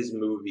 it's his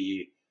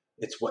movie,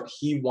 it's what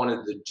he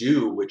wanted to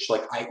do, which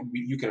like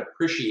you can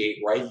appreciate,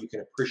 right? You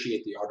can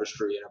appreciate the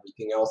artistry and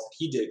everything else that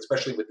he did,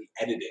 especially with the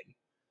editing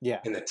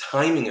yeah, and the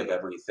timing of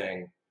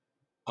everything.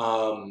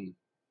 Um,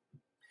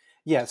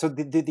 yeah. So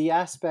the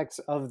aspects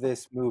of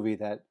this movie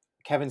that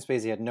Kevin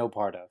Spacey had no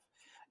part of,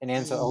 and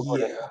Ansel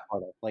Elgort had no yeah,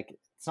 part of, like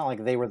it's not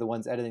like they were the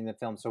ones editing the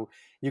film, so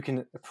you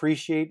can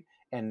appreciate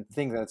and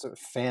think that's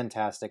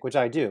fantastic, which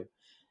I do.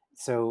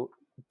 So,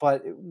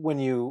 but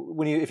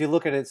if you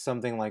look at it,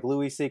 something like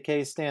Louis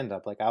C.K.'s stand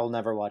up, like I'll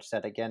never watch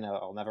that again.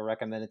 I'll never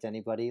recommend it to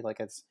anybody. Like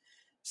it's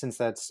since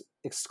that's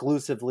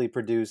exclusively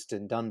produced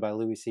and done by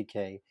Louis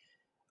C.K.,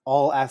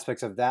 all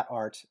aspects of that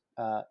art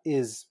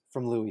is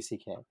from Louis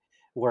C.K.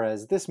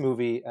 Whereas this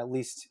movie, at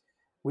least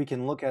we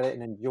can look at it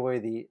and enjoy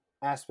the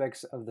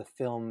aspects of the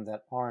film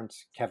that aren't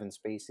Kevin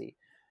Spacey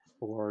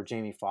or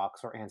Jamie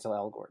Foxx or Ansel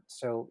Elgort.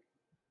 So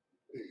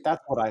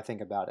that's what I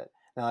think about it.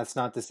 Now, that's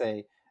not to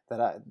say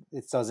that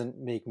it doesn't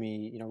make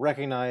me, you know,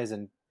 recognize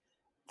and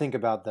think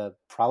about the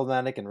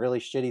problematic and really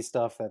shitty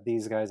stuff that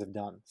these guys have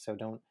done. So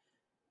don't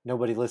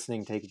nobody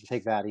listening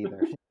take that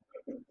either.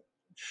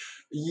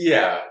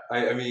 yeah.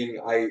 I mean,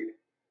 I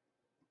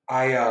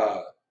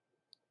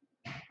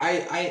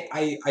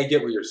I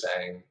get what you're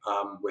saying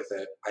with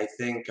it. I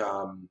think,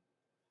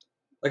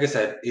 like I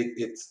said,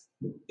 it's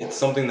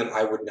something that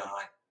I would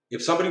not.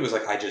 If somebody was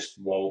like, I just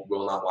won't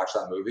will not watch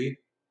that movie,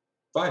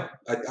 fine.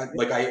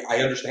 I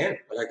understand.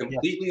 Like I Yeah,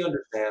 completely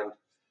understand.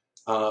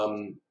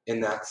 In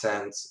that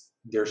sense,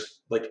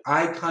 there's like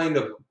I kind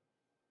of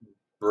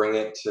bring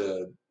it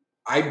to.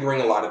 I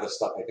bring a lot of this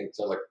stuff, I think,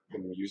 to like the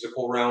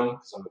musical realm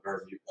because I'm a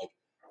very like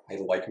I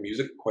like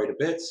music quite a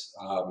bit.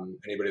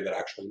 Anybody that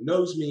actually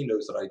knows me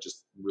knows that I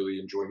just really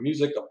enjoy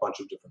music, a bunch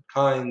of different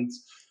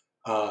kinds.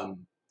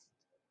 Um,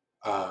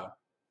 uh,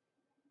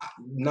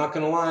 not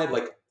gonna lie,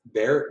 like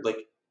they're like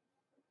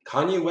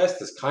Kanye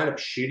West is kind of a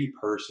shitty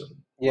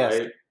person, yes,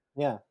 right?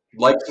 yeah,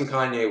 Like some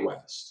Kanye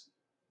West.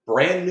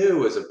 Brand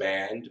New as a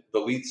band, the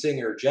lead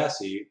singer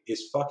Jesse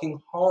is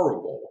fucking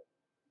horrible.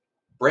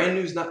 Brand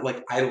New's not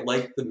like I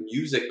like the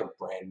music of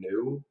Brand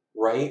New,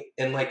 right?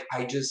 And like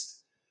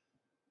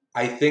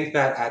I think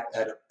that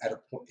at a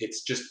point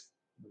it's just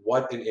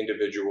what an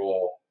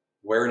individual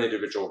where an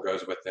individual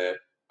goes with it.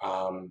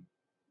 Um,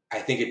 I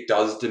think it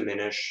does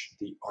diminish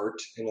the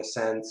art in a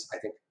sense. I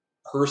think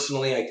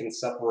personally I can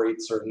separate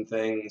certain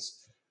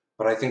things,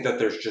 but I think that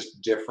there's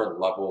just different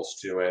levels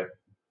to it.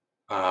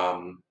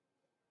 Um,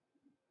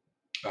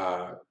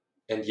 uh,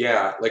 and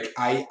yeah, like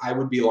I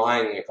would be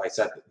lying if I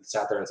sat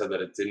there and said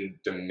that it didn't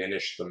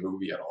diminish the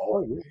movie at all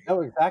oh for yeah, me.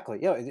 oh exactly,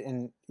 yeah,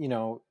 and you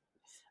know,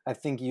 I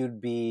think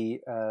you'd be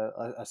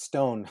a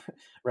stone,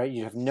 right?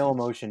 You'd have no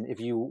emotion if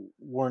you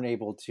weren't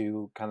able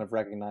to kind of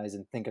recognize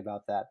and think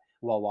about that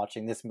while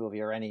watching this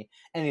movie or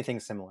anything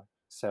similar.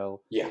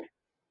 So, Yeah,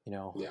 you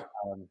know, yeah.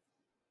 um,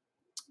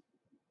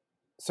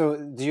 so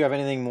do you have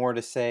anything more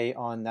to say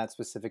on that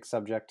specific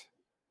subject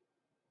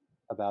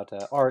about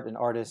art and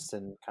artists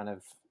and kind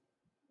of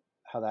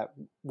how that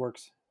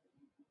works?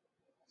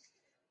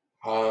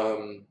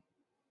 Um,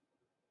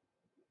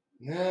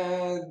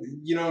 nah,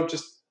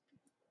 just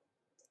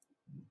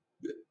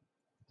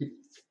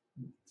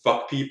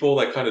fuck people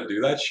that kind of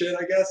do that shit.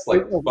 I guess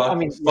like I fuck,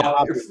 mean, yeah, fuck,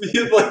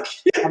 obviously. like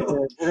I'm yeah,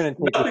 gonna, like we're gonna take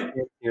a nothing.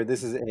 stance here.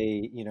 This is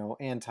a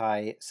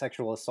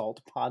anti-sexual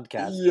assault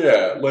podcast.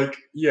 Yeah, like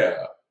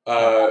yeah.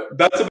 Uh,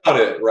 That's about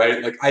it,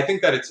 right? Like I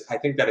think that it's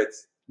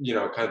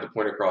kind of the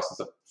point across is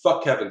a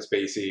fuck Kevin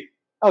Spacey,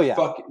 oh yeah,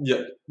 fuck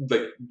yeah,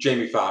 like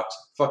Jamie Foxx,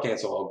 fuck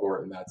Ansel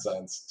Elgort in that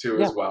sense too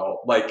yeah, as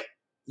well. Like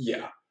yeah,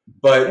 yeah.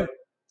 but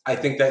I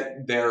think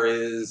that there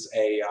is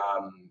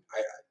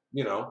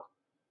you know,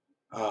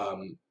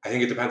 I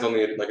think it depends on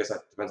the like I said,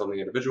 depends on the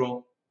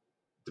individual,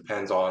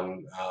 depends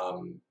on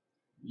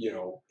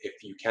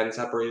if you can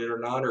separate it or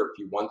not, or if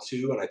you want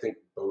to, and I think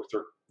both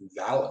are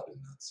valid in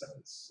that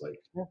sense. Like,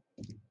 Yeah.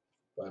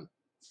 but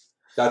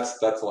that's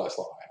the last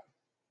thought I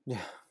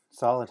Yeah,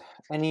 solid.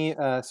 Any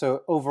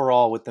so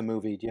overall with the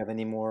movie, do you have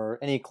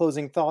any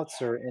closing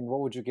thoughts or and what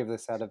would you give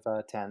this out of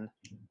 10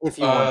 if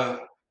you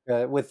want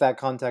have. with that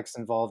context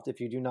involved? If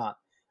you do not,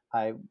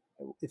 I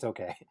it's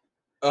okay.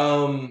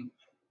 Um,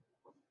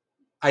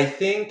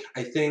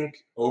 I think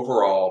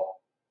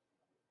overall,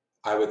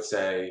 I would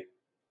say,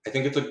 I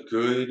think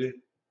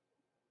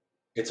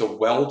it's a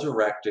well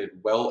directed,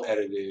 well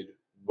edited,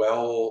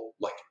 well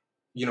like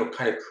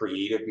kind of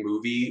creative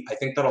movie. I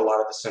think that a lot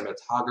of the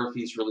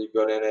cinematography is really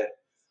good in it.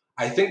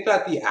 I think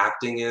that the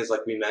acting is,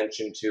 like we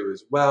mentioned too,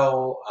 as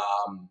well.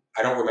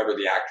 I don't remember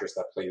the actress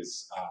that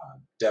plays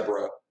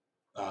Deborah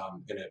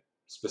in it Li-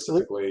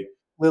 specifically.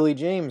 Lily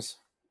James.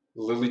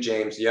 Lily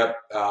James, yep.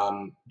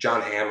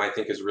 John Hamm, I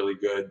think, is really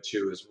good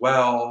too, as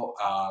well.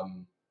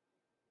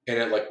 In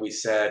it, like we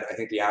said, I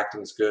think the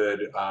acting's good.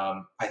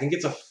 I think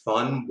it's a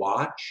fun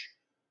watch.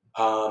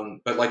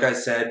 But like I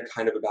said,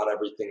 kind of about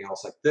everything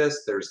else like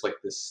this, there's like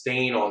this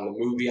stain on the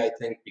movie, I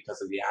think,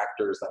 because of the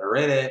actors that are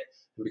in it,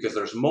 and because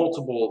there's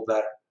multiple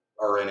that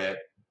are in it.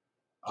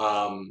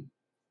 Um,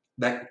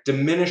 that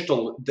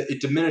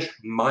it diminished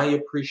my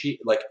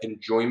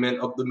enjoyment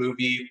of the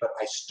movie, but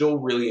I still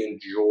really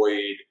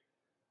enjoyed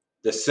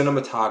the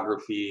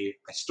cinematography.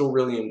 I still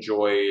really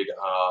enjoyed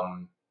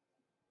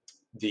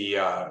the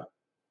uh,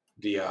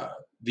 the uh,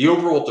 the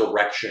overall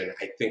direction,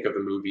 I think, of the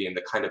movie and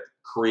the kind of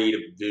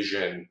creative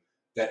vision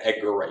that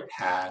Edgar Wright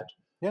had.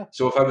 Yeah.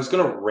 So if I was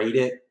gonna rate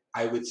it,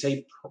 I would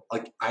say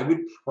I would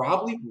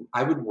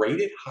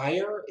rate it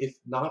higher if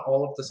not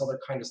all of this other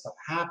kind of stuff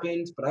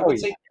happened. But I Oh would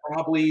yeah. say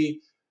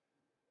probably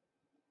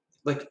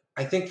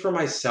I think for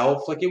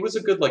myself, it was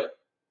a good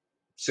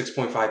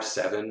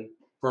 6.57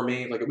 for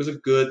me. Like it was a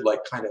good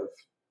kind of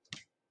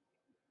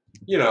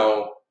you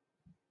know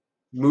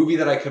movie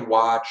that I could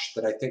watch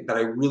that I think that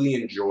I really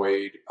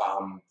enjoyed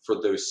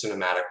for those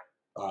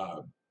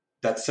uh,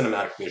 that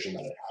cinematic vision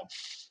that it had.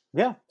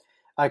 Yeah,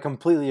 I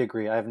completely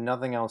agree. I have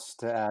nothing else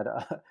to add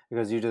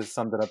because you just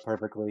summed it up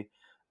perfectly.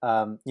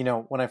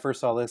 When I first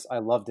saw this, I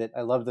loved it.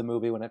 I loved the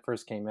movie when it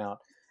first came out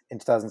in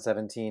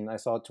 2017. I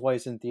saw it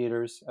twice in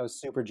theaters. I was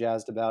super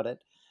jazzed about it.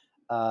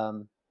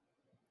 Um,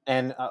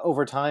 and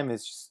over time,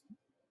 it's just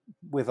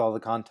with all the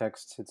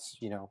context, it's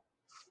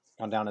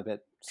gone down a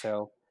bit.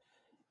 So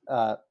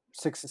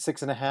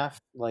six and a half.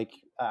 Like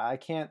I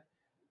can't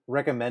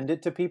recommend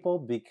it to people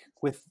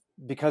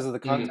because of the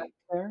context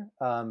Mm,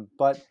 there.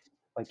 But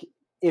like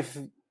if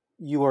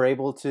you are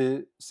able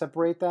to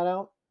separate that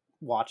out,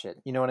 watch it.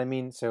 You know what I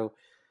mean? So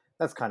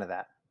that's kind of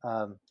that.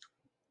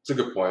 it's a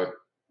good point.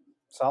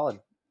 Solid.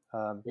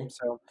 Yeah.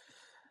 So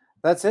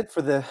that's it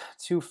for the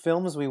two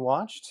films we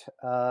watched.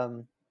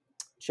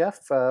 Jeff,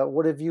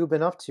 what have you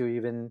been up to?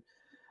 You've been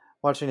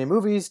watching any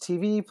movies,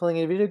 TV, playing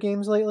any video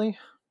games lately?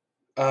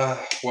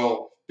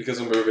 Well, because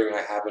of moving,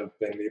 I haven't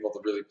been able to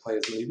really play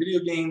as many video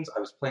games. I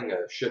was playing a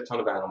shit ton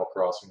of Animal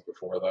Crossing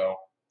before, though.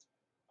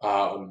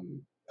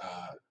 Um,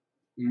 uh,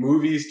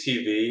 Movies,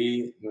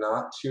 TV,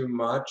 not too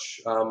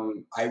much.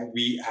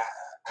 Abby,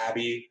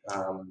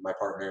 my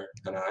partner,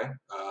 and I,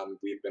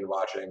 we've been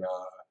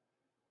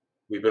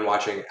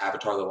watching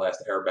Avatar: The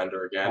Last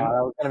Airbender again.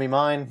 That was gonna be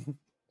mine.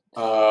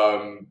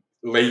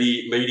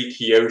 Lady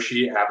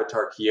Kiyoshi,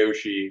 Avatar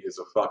Kiyoshi, is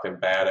a fucking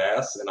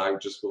badass, and I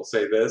just will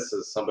say this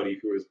as somebody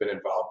who has been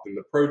involved in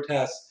the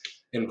protests,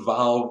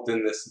 involved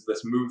in this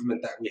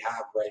movement that we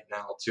have right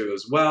now too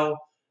as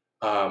well.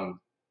 Um,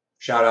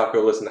 Shout out,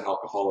 go listen to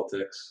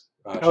Alcoholics.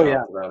 Oh Shout yeah.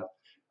 out to them.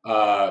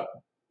 Uh,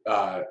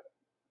 uh,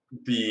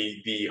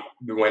 the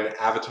when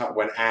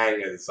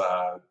Aang is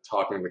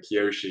talking with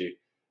Kyoshi,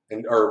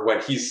 or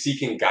when he's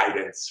seeking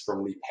guidance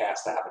from the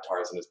past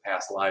avatars in his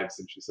past lives,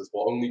 and she says,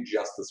 "Well, only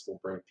justice will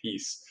bring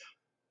peace."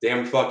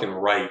 Damn fucking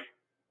right.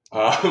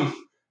 Um,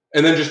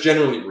 And then just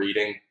generally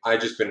reading.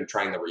 I've just been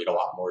trying to read a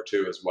lot more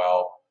too as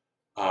well.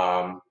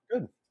 Um,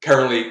 Good.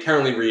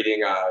 currently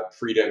reading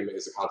 "Freedom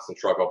is a Constant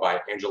Struggle" by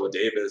Angela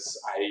Davis.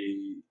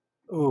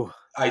 Ooh.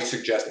 I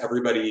suggest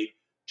everybody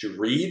to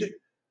read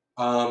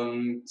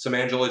some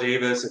Angela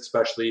Davis,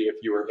 especially if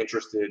you are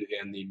interested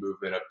in the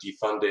movement of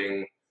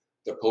defunding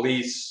the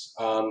police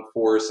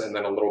force, and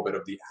then a little bit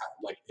of the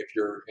like if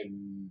you're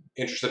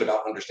interested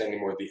about understanding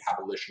more of the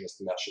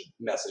abolitionist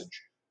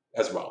message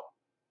as well.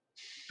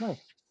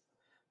 Nice.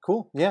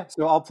 Cool. Yeah.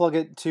 So I'll plug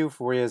it too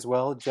for you as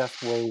well.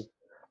 Jeff was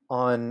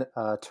on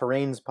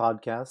Terrain's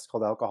podcast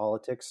called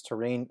Alcoholics.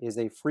 Terrain is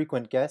a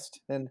frequent guest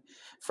and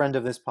friend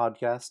of this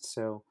podcast.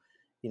 So,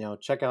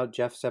 check out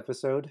Jeff's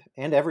episode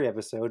and every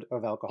episode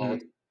of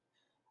Alcoholics.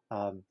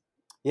 Mm-hmm.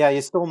 Yeah,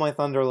 you stole my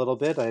thunder a little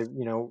bit.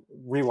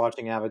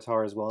 Rewatching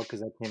Avatar as well because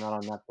that came out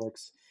on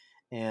Netflix,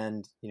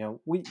 and you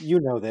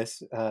know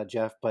this,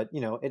 Jeff, but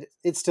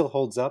it still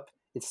holds up.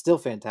 It's still Oh,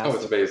 it's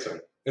fantastic. amazing!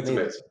 It's Amazing.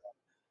 amazing.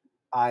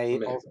 I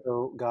Amazing.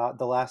 also got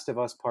The Last of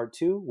Us Part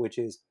 2, which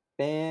is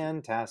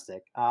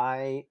fantastic.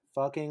 I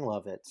fucking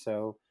love it.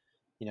 So,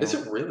 Is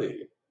it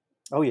really?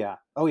 oh yeah.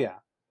 Oh yeah.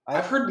 I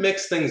I've heard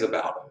mixed things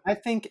about it. I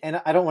think,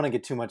 and I don't want to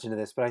get too much into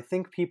this, but I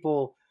think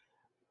people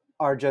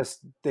are just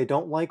they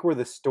don't like where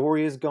the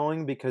story is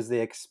going because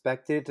they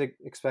expect it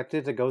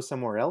to go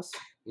somewhere else.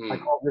 I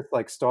Mm. call this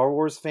like Star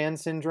Wars fan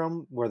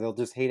syndrome, where they'll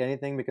just hate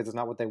anything because it's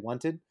not what they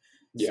wanted.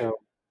 Yeah.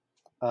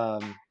 So,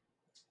 um,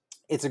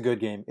 it's a good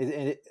game.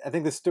 I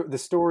think the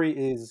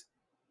story is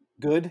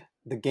good.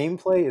 The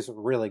gameplay is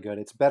really good.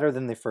 It's better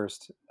than the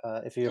first.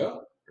 If you ever played Oh.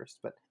 the first,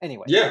 but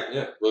anyway, Yeah.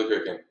 Yeah. Really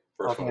great game.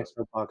 First off one my is.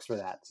 soapbox for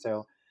that.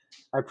 So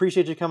I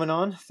appreciate you coming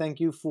on. Thank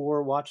you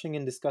for watching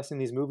and discussing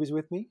these movies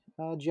with me,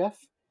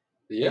 Jeff.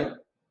 And Yeah.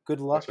 good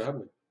Thanks luck for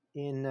having me.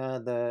 in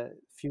the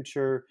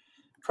future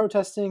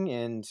protesting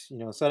and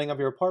setting up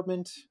your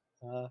apartment.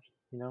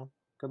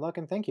 Good luck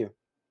and thank you.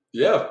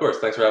 Yeah, of course.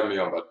 Thanks for having me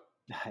on,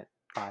 bud.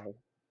 Bye.